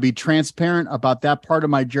 I want to be transparent about that part of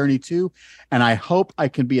my journey too, and I hope I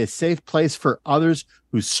can be a safe place for others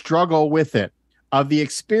who struggle with it. Of the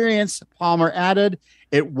experience, Palmer added,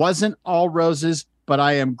 it wasn't all roses, but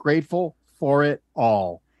I am grateful for it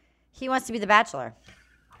all. He wants to be the Bachelor.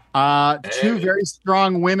 Two very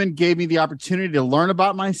strong women gave me the opportunity to learn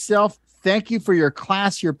about myself. Thank you for your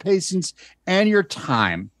class, your patience, and your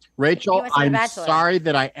time. Rachel, I'm sorry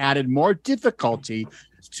that I added more difficulty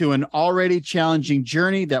to an already challenging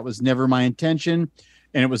journey. That was never my intention,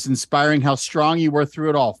 and it was inspiring how strong you were through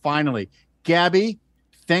it all. Finally, Gabby,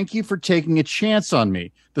 thank you for taking a chance on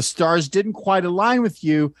me. The stars didn't quite align with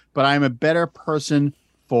you, but I'm a better person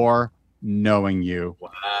for knowing you. Wow.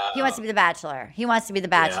 He wants to be the Bachelor.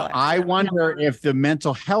 Yeah. I wonder if the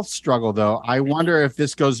mental health struggle, though, I wonder if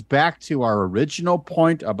this goes back to our original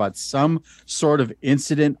point about some sort of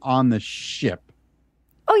incident on the ship.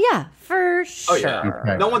 Oh, yeah, for sure. Oh, yeah.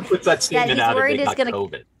 Okay. No one puts that statement out if they got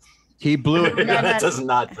COVID. He blew it. That does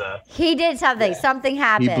not. He did something. Yeah. Something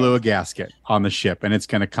happened. He blew a gasket on the ship, and it's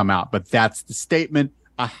going to come out. But that's the statement.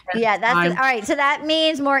 Yeah, all right. So that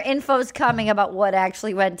means more info's coming about what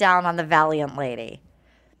actually went down on the Valiant Lady.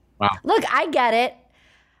 Wow. Look, I get it.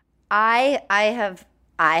 I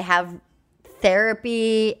have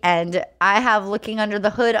therapy, and I have looking under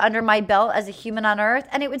the hood under my belt as a human on Earth,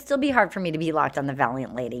 and it would still be hard for me to be locked on the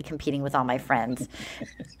Valiant Lady competing with all my friends.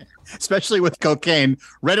 Especially with cocaine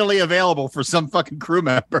readily available for some fucking crew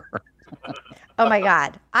member. Oh my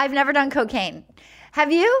God. I've never done cocaine.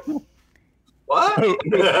 Have you? What?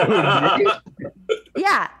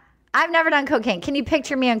 Yeah. I've never done cocaine. Can you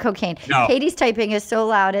picture me on cocaine? No. Katie's typing is so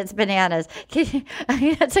loud, it's bananas.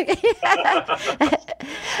 That's okay.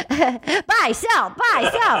 Buy, sell.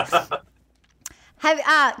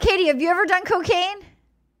 Katie, have you ever done cocaine?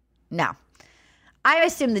 No. I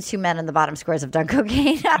assume the two men in the bottom squares have done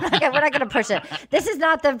cocaine. We're not going to push it. This is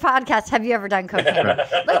not the podcast. Have you ever done cocaine?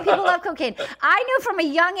 Look, people love cocaine. I knew from a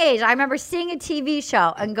young age, I remember seeing a TV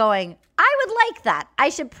show and going, I would like that. I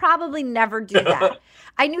should probably never do that.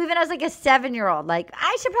 I knew even as like a 7-year-old, like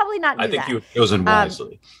I should probably not do that. I think you chosen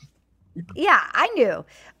wisely. Yeah, I knew.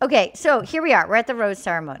 Okay, so here we are. We're at the rose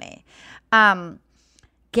ceremony.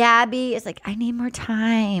 Gabby is like, I need more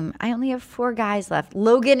time. I only have 4 guys left.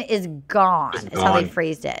 Logan is gone, is how they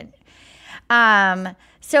phrased it.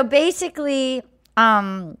 So basically,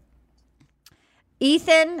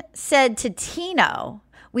 Ethan said to Tino,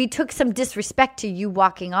 we took some disrespect to you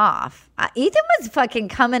walking off. Ethan was fucking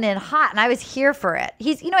coming in hot, and I was here for it.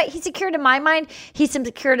 He's, you know what? He secured in my mind. He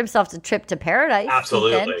secured himself the trip to paradise.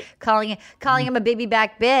 Absolutely. Ethan, calling him a baby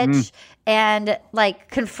back bitch and like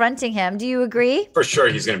confronting him. Do you agree? For sure,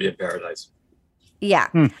 he's going to be in paradise. Yeah.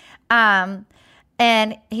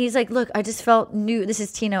 And he's like, look, I just felt new. This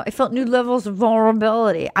is Tino. I felt new levels of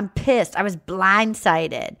vulnerability. I'm pissed. I was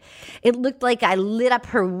blindsided. It looked like I lit up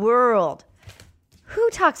her world. Who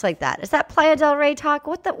talks like that? Is that Playa del Rey talk?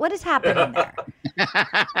 What is happening there?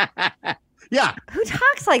 Yeah. Who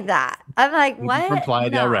talks like that? I'm like, what? From Playa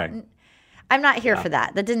del Rey. I'm not here for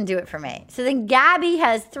that. That didn't do it for me. So then Gabby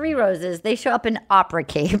has 3 roses. They show up in opera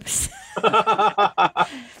capes.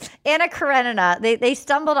 Anna Karenina. They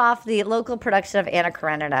stumbled off the local production of Anna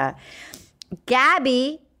Karenina.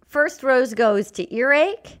 Gabby, first rose goes to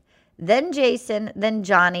Earache, then Jason, then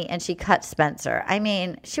Johnny, and she cut Spencer. I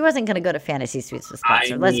mean, she wasn't going to go to Fantasy Suites with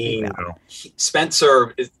Spencer. Let's be real.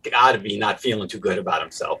 Spencer has got to be not feeling too good about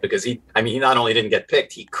himself because he not only didn't get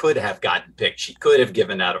picked, he could have gotten picked. She could have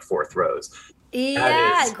given out a 4th rose.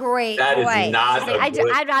 Yeah, great. That point. is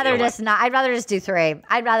not. I'd rather just do 3.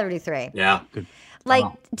 I'd rather do 3. Yeah. Good. Like,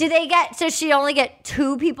 do they get? So she only get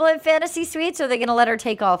 2 people in Fantasy Suites, or are they going to let her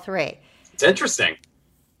take all 3? It's interesting.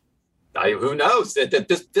 Who knows?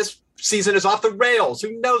 This season is off the rails.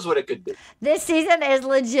 Who knows what it could be? This season is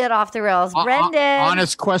legit off the rails. Brendan.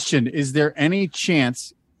 Honest question. Is there any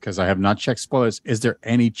chance, because I have not checked spoilers, is there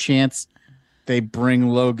any chance they bring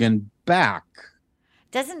Logan back?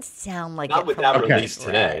 Doesn't sound like not it. with that release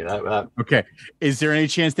today. Okay. Is there any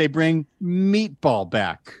chance they bring Meatball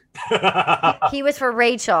back? He was for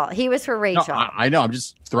Rachel. No, I know. I'm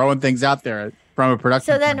just throwing things out there from a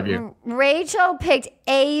production point of view. Rachel picked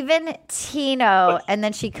Avon, Tino, and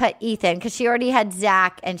then she cut Ethan because she already had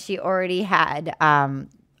Zach and she already had Tyler.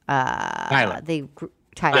 Tyler.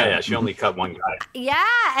 Yeah, she only cut one guy. Yeah,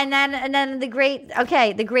 and then the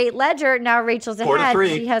great ledger. Now Rachel's ahead. 4-3.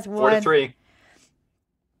 She has 1. 4-3.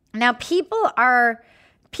 Now people are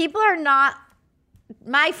not.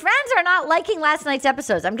 My friends are not liking last night's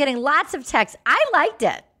episodes. I'm getting lots of texts. I liked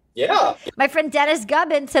it. Yeah. My friend Dennis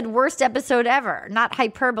Gubbin said worst episode ever. Not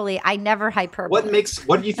hyperbole. I never hyperbole.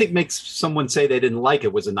 What do you think makes someone say they didn't like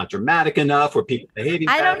it? Was it not dramatic enough? Were people behaving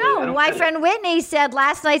I don't badly? know. My friend Whitney said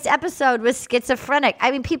last night's episode was schizophrenic.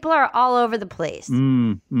 I mean, people are all over the place.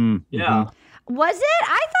 Yeah. Was it?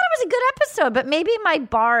 I thought it was a good episode, but maybe my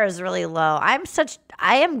bar is really low. I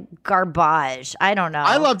am garbage. I don't know.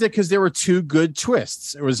 I loved it because there were 2 good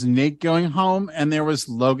twists. There was Nate going home, and there was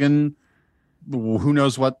Logan, who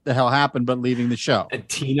knows what the hell happened, but leaving the show. And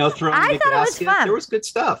Tino throwing I the thought it was gasket. fun. There was good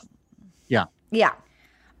stuff. Yeah. Yeah.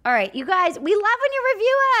 All right, you guys, we love when you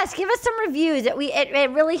review us. Give us some reviews.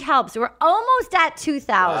 It really helps. We're almost at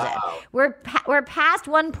 2,000. Wow. We're past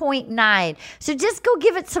 1.9. So just go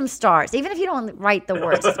give it some stars. Even if you don't write the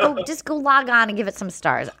words, just go log on and give it some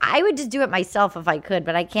stars. I would just do it myself if I could,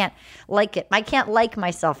 but I can't like it. I can't like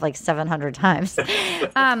myself like 700 times.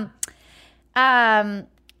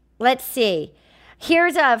 Let's see.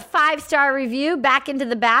 Here's a 5-star review, Back into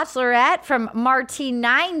the Bachelorette, from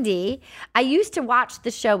Marty90. I used to watch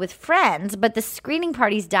the show with friends, but the screening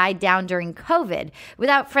parties died down during COVID.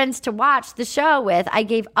 Without friends to watch the show with, I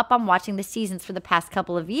gave up on watching the seasons for the past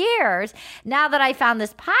couple of years. Now that I found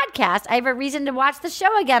this podcast, I have a reason to watch the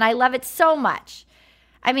show again. I love it so much.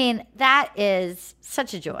 I mean, that is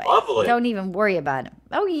such a joy. Lovely. Don't even worry about it.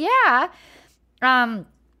 Oh, yeah.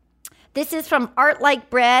 This is from Art Like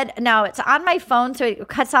Bread. Now, it's on my phone, so it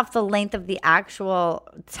cuts off the length of the actual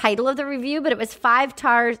title of the review, but it was 5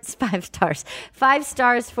 stars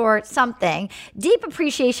for something. Deep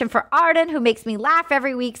appreciation for Arden, who makes me laugh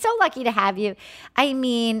every week. So lucky to have you. I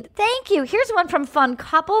mean, thank you. Here's one from Fun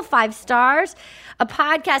Couple, 5 stars. A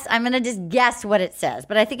podcast, I'm going to just guess what it says,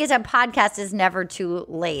 but I think it's a podcast is never too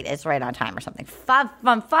late. It's right on time or something. Fun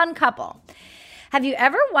Couple. Have you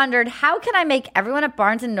ever wondered how can I make everyone at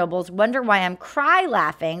Barnes & Noble's wonder why I'm cry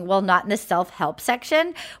laughing while not in the self-help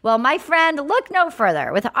section? Well, my friend, look no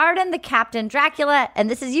further. With Arden, the Captain Dracula, and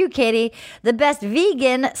this is you, Katie, the best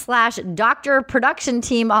vegan/doctor production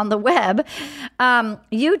team on the web,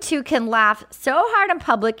 you two can laugh so hard in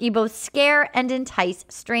public you both scare and entice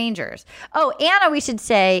strangers. Oh, Anna, we should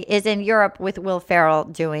say, is in Europe with Will Ferrell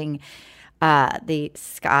doing the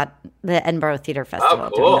Edinburgh Theatre Festival,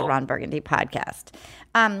 doing the Ron Burgundy podcast.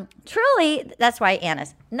 Truly, that's why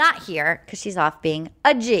Anna's not here, because she's off being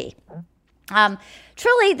a G.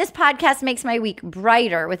 Truly, this podcast makes my week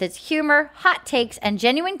brighter with its humor, hot takes, and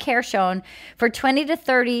genuine care shown for 20 to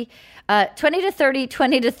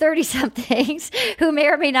 30-somethings who may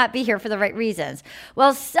or may not be here for the right reasons.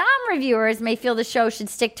 While some reviewers may feel the show should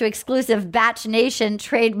stick to exclusive Batch Nation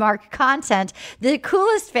trademark content, the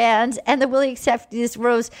coolest fans and the Willie Accept This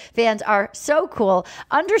Rose fans are so cool,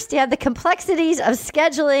 understand the complexities of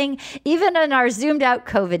scheduling, even in our zoomed out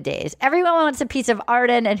COVID days. Everyone wants a piece of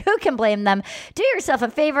Arden, and who can blame them? Do yourself a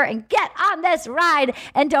favor and get on this ride.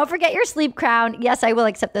 And don't forget your sleep crown. Yes, I will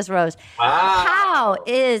accept this rose. Wow.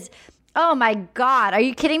 Oh my God. Are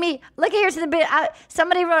you kidding me? Look, here's the bit.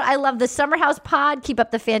 Somebody wrote, I love the Summer House pod. Keep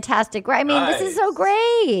up the fantastic. I mean, This is so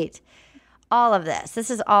great. All of this. This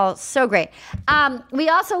is all so great. We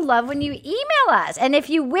also love when you email us. And if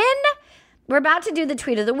you win, we're about to do the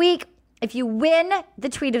tweet of the week. If you win the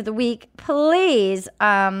tweet of the week, please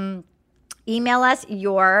email us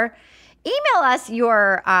your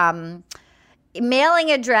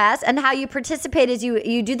mailing address, and how you participate is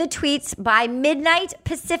you do the tweets by midnight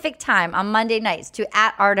Pacific time on Monday nights to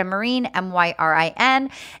 @ArdenMarin, MYRIN,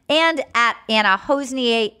 and @Anna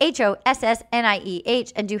Hosnieh,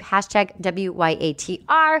 HOSSNIEH, and do hashtag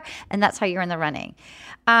WYATR, and that's how you're in the running.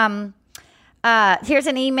 Here's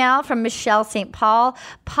an email from Michelle St. Paul.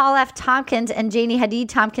 Paul F. Tompkins and Janie Hadid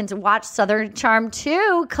Tompkins watch Southern Charm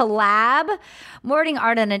 2 collab. Morning,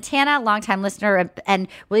 Arden and Tana, longtime listener, and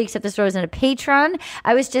will you accept this rose and a patron.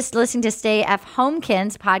 I was just listening to Stay F.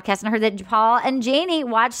 Homekins podcast and heard that Paul and Janie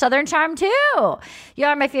watch Southern Charm 2. You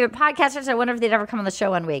are my favorite podcasters. I wonder if they'd ever come on the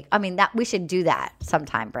show one week. I mean, we should do that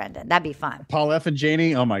sometime, Brendan. That'd be fun. Paul F. and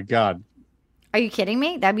Janie? Oh, my God. Are you kidding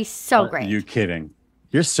me? That'd be so great. Are you kidding?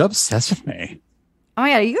 You're so obsessed with me. Oh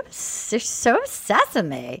my God, you're so obsessed with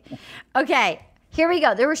me. Okay, here we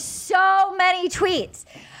go. There were so many tweets.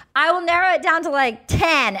 I will narrow it down to like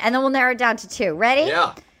 10, and then we'll narrow it down to 2. Ready?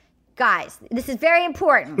 Yeah. Guys, this is very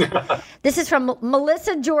important. This is from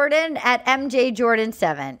Melissa Jordan at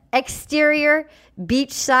MJJordan7. Exterior,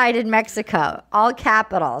 beachside in Mexico. All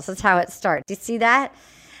capitals. That's how it starts. Do you see that?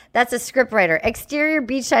 That's a scriptwriter. Exterior,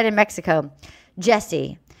 beachside in Mexico.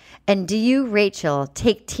 Jesse. And do you, Rachel,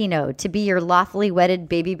 take Tino to be your lawfully wedded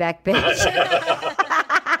baby back bitch?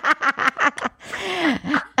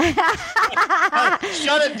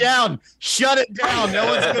 Shut it down. Shut it down. No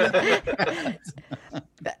one's going to do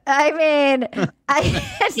that. I mean,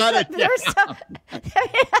 Shut it down.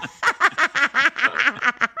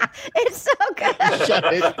 It's so good.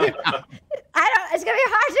 Shut it down. It's going to be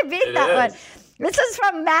hard to beat that one. This is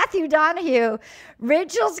from Matthew Donahue.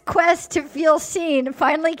 Rachel's quest to feel seen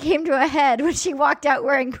finally came to a head when she walked out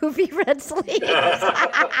wearing poofy red sleeves.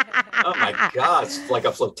 Oh my God, it's like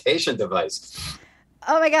a flotation device.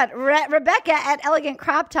 Oh my God. Rebecca at Elegant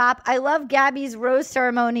Crop Top. I love Gabby's rose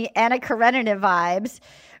ceremony Anna Karenina vibes.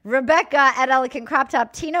 Rebecca at Elegant Crop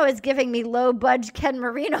Top. Tino is giving me low budge Ken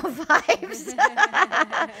Marino vibes.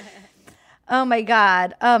 Oh my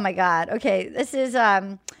God. Oh my God. Okay. This is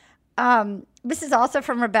also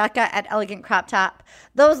from Rebecca at Elegant Crop Top.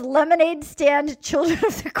 Those lemonade stand children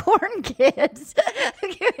of the corn kids.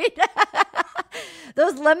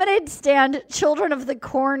 Those lemonade stand children of the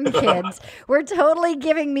corn kids were totally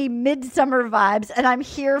giving me midsummer vibes, and I'm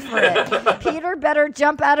here for it. Peter better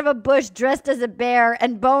jump out of a bush dressed as a bear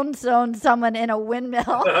and bone zone someone in a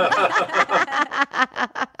windmill.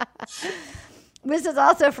 This is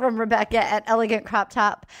also from Rebecca at Elegant Crop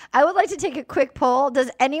Top. I would like to take a quick poll. Does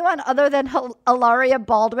anyone other than Hilaria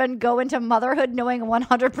Baldwin go into motherhood knowing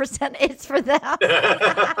 100% it's for them?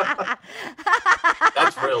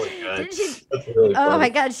 That's really good. That's really oh funny. my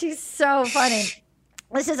God, she's so funny.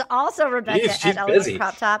 This is also Rebecca She's at Elegant busy.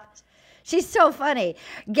 Crop Top. She's so funny.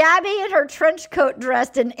 Gabby in her trench coat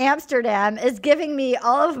dressed in Amsterdam is giving me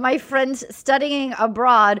all of my friends studying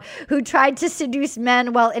abroad who tried to seduce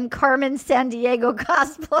men while in Carmen Sandiego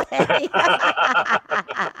cosplay.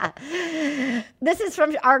 This is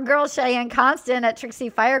from our girl Cheyenne Constant at Trixie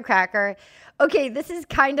Firecracker. Okay, this is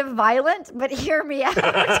kind of violent, but hear me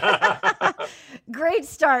out. Great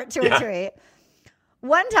start to a tweet.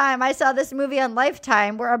 One time I saw this movie on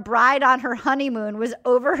Lifetime where a bride on her honeymoon was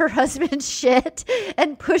over her husband's shit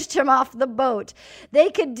and pushed him off the boat. They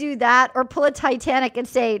could do that or pull a Titanic and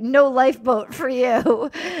say, no lifeboat for you.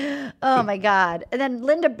 Oh, my God. And then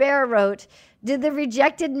Linda Bear wrote, did the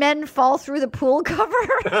rejected men fall through the pool cover?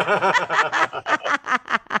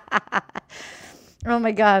 Oh,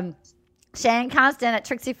 my God. Shannon Constant at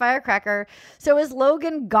Trixie Firecracker. So is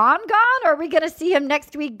Logan gone? Or are we going to see him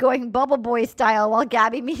next week going Bubble Boy style while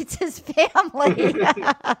Gabby meets his family?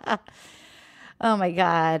 Oh, my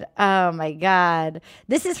God. Oh, my God.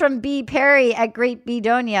 This is from B. Perry at Great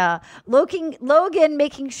Bedonia. Logan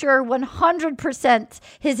making sure 100%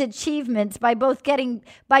 his achievements by getting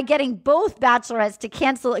both bachelorettes to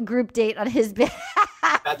cancel a group date on his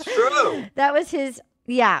behalf. That's true. That was his,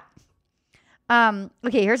 yeah.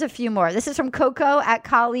 Okay, here's a few more. This is from Coco at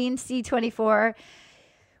Colleen C24.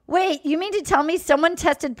 Wait, you mean to tell me someone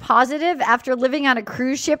tested positive after living on a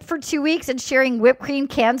cruise ship for 2 weeks and sharing whipped cream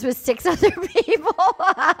cans with 6 other people?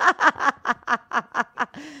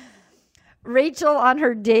 Rachel on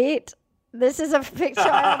her date. This is a picture of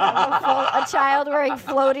a child wearing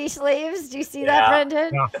floaty sleeves. Do you see that,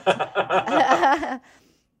 Brendan? Yeah.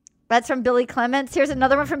 That's from Billy Clements. Here's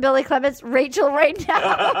another one from Billy Clements. Rachel right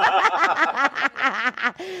now.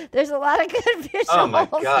 There's a lot of good visuals. Oh, my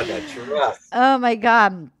God, that dress. Oh, my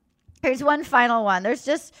God. Here's one final one. There's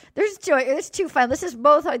two final.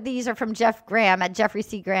 Both of these are from Jeff Graham at Jeffrey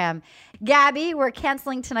C. Graham. Gabby, we're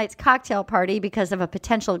canceling tonight's cocktail party because of a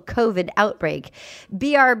potential COVID outbreak.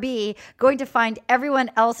 BRB, going to find everyone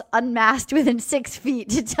else unmasked within 6 feet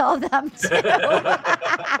to tell them to.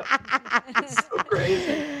 It's so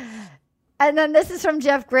crazy. And then this is from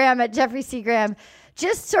Jeff Graham at Jeffrey C. Graham.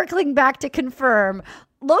 Just circling back to confirm,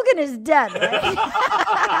 Logan is dead, right?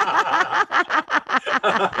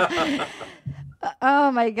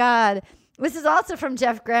 Oh, my God. This is also from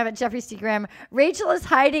Jeff Graham at Jeffrey C. Graham. Rachel is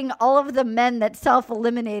hiding all of the men that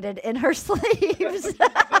self-eliminated in her sleeves.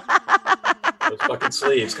 Those fucking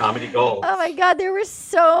sleeves, comedy gold. Oh, my God. There were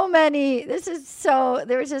so many. Where's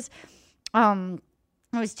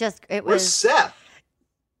Seth?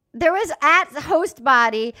 There was at host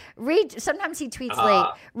body. Sometimes he tweets late.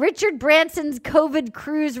 Richard Branson's COVID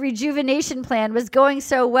cruise rejuvenation plan was going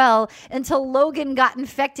so well until Logan got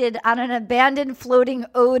infected on an abandoned floating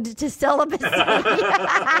ode to celibacy.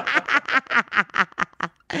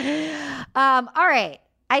 All right.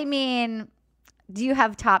 I mean, do you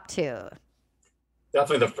have top two?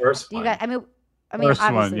 Definitely the first one.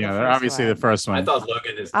 First one, yeah. Obviously the first one. I thought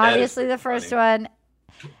Logan is dead. Obviously the first one.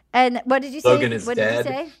 And what did you say? Logan is what dead.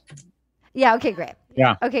 Did you say? Yeah, okay, great.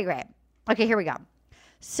 Yeah. Okay, great. Okay, here we go.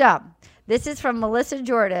 So this is from Melissa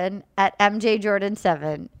Jordan at MJ Jordan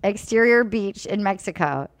 7, Exterior Beach in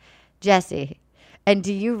Mexico. Jesse, and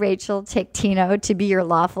do you, Rachel, take Tino to be your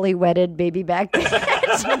lawfully wedded baby back bitch?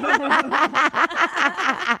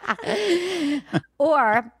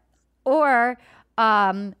 or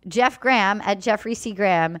Jeff Graham at Jeffrey C.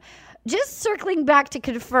 Graham, just circling back to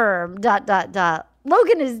confirm, ...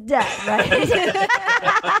 Logan is dead, right?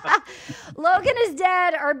 Logan is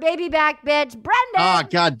dead or baby back bitch. Brendan. Oh,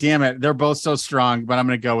 God damn it. They're both so strong, but I'm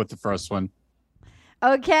going to go with the first one.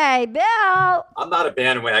 Okay, Bill. I'm not a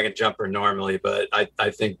bandwagon jumper normally, but I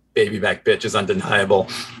think baby back bitch is undeniable.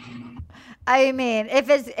 I mean, if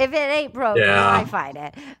it ain't broken, Yeah. I find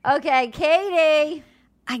it. Okay, Katie.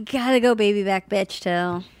 I gotta go baby back bitch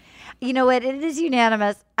too. You know what? It is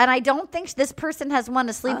unanimous. And I don't think this person has won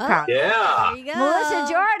a sleep crown. Yeah. There you go.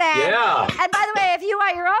 Melissa Jordan. Yeah. And by the way, if you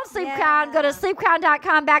want your own sleep crown, go to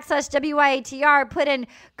sleepcrown.com/WYATR. Put in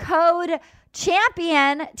code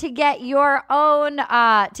champion to get your own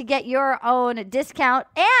discount.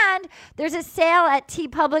 And there's a sale at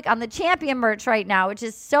TeePublic on the Champion merch right now, which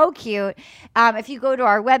is so cute. If you go to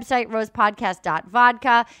our website,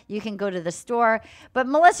 rosepodcast.vodka, you can go to the store. But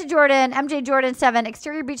Melissa Jordan, MJ Jordan 7,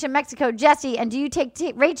 Exterior Beach in Mexico, Jesse, and do you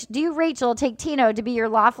Rachel take Tino to be your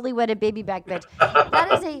lawfully wedded baby back bitch?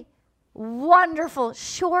 That is a wonderful,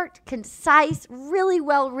 short, concise, really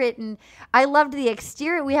well written. I loved the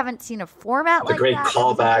exterior. We haven't seen a format like that. A great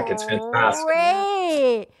callback. It's fantastic.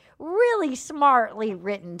 Great. Really smartly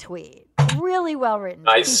written tweet. Really well written.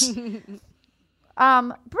 Nice. Brandon,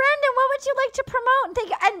 what would you like to promote?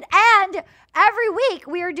 And every week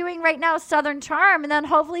we are doing right now Southern Charm, and then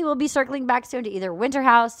hopefully we'll be circling back soon to either Winter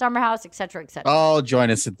House, Summer House, etc., etc. Oh,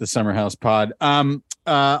 join us at the Summer House Pod.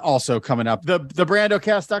 Also coming up, the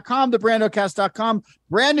brandocast.com,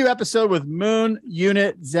 brand new episode with Moon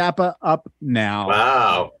Unit Zappa up now.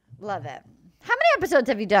 Wow. Love it. How many episodes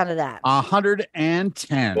have you done of that?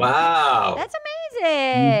 110. Wow. That's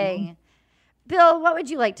amazing. Mm-hmm. Bill, what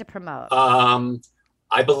would you like to promote?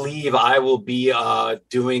 I believe I will be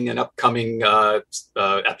doing an upcoming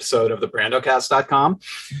episode of the brandocast.com.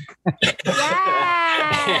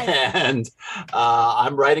 Yes! And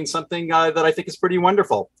I'm writing something that I think is pretty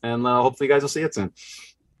wonderful. And hopefully you guys will see it soon.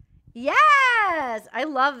 Yes, I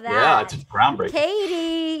love that. Yeah, it's groundbreaking.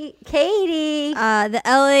 Katie. The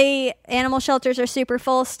LA animal shelters are super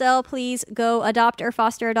full still. Please go adopt or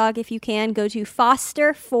foster a dog if you can. Go to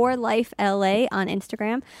Foster for Life LA on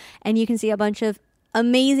Instagram, and you can see a bunch of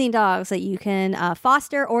amazing dogs that you can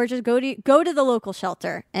foster, or just go to the local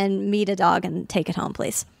shelter and meet a dog and take it home,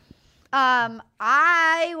 please.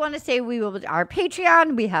 I want to say our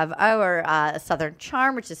Patreon. We have our Southern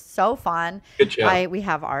Charm, which is so fun. Good show. We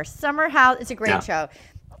have our Summer House. It's a great show.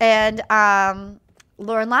 And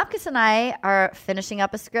Lauren Lapkus and I are finishing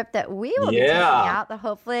up a script that we will be taking out that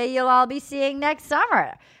hopefully you'll all be seeing next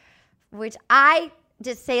summer, which I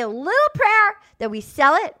just say a little prayer that we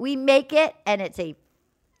sell it, we make it, and it's a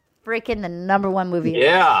freaking the #1 movie.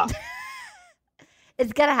 Yeah.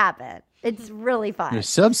 It's going to happen. It's really fun. You're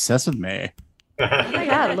so obsessed with me. Oh my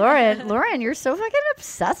God, Lauren, you're so fucking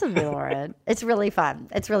obsessed with me, Lauren. It's really fun.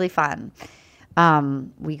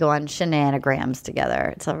 We go on shenanigans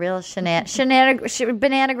together. It's a real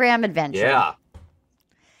bananagram adventure. Yeah.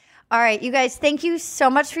 All right, you guys, thank you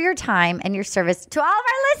so much for your time and your service to all of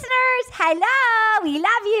our listeners. Hello, we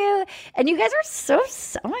love you. And you guys are so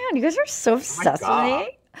obsessed with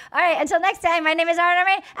me. All right, until next time, my name is Arna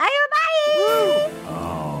Ray. Bye.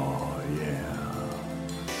 Oh, yeah.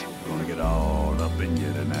 Gonna get all up in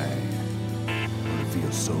you tonight. Gonna feel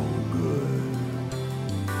so good.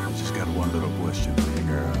 I just got one little question for you,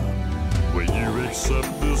 girl. Will you accept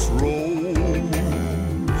this rose?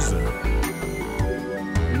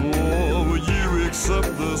 Oh, will you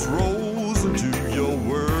accept this rose into your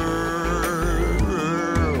world?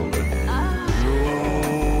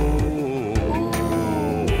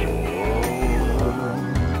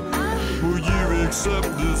 Accept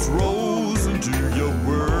this rose into your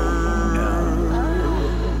world.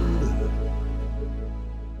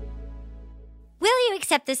 Will You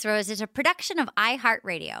Accept This Rose is a production of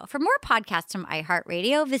iHeartRadio. For more podcasts from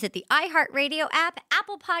iHeartRadio, visit the iHeartRadio app,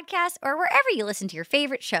 Apple Podcasts, or wherever you listen to your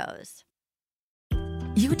favorite shows.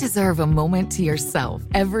 You deserve a moment to yourself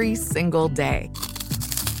every single day.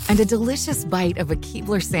 And a delicious bite of a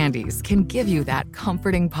Keebler Sandies can give you that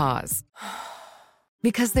comforting pause.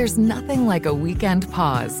 Because there's nothing like a weekend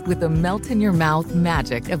pause with the melt-in-your-mouth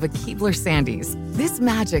magic of a Keebler Sandies. This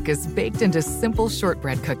magic is baked into simple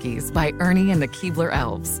shortbread cookies by Ernie and the Keebler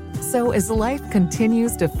Elves. So as life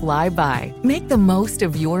continues to fly by, make the most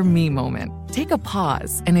of your me moment. Take a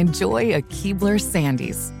pause and enjoy a Keebler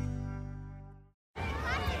Sandies.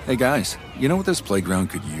 Hey guys, you know what this playground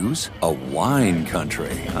could use? A wine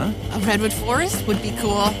country, huh? A redwood forest would be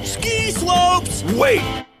cool. Ski slopes! Wait!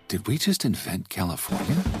 Did we just invent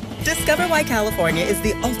California? Discover why California is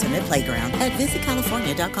the ultimate playground at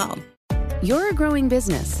visitcalifornia.com. You're a growing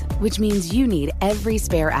business, which means you need every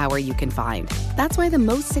spare hour you can find. That's why the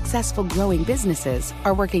most successful growing businesses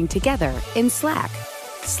are working together in Slack.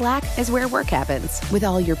 Slack is where work happens, with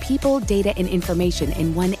all your people, data, and information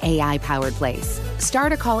in one AI-powered place.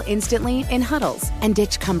 Start a call instantly in huddles and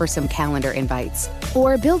ditch cumbersome calendar invites.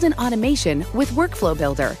 Or build an automation with Workflow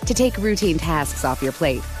Builder to take routine tasks off your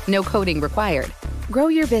plate. No coding required. Grow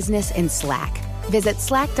your business in Slack. Visit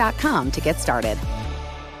slack.com to get started.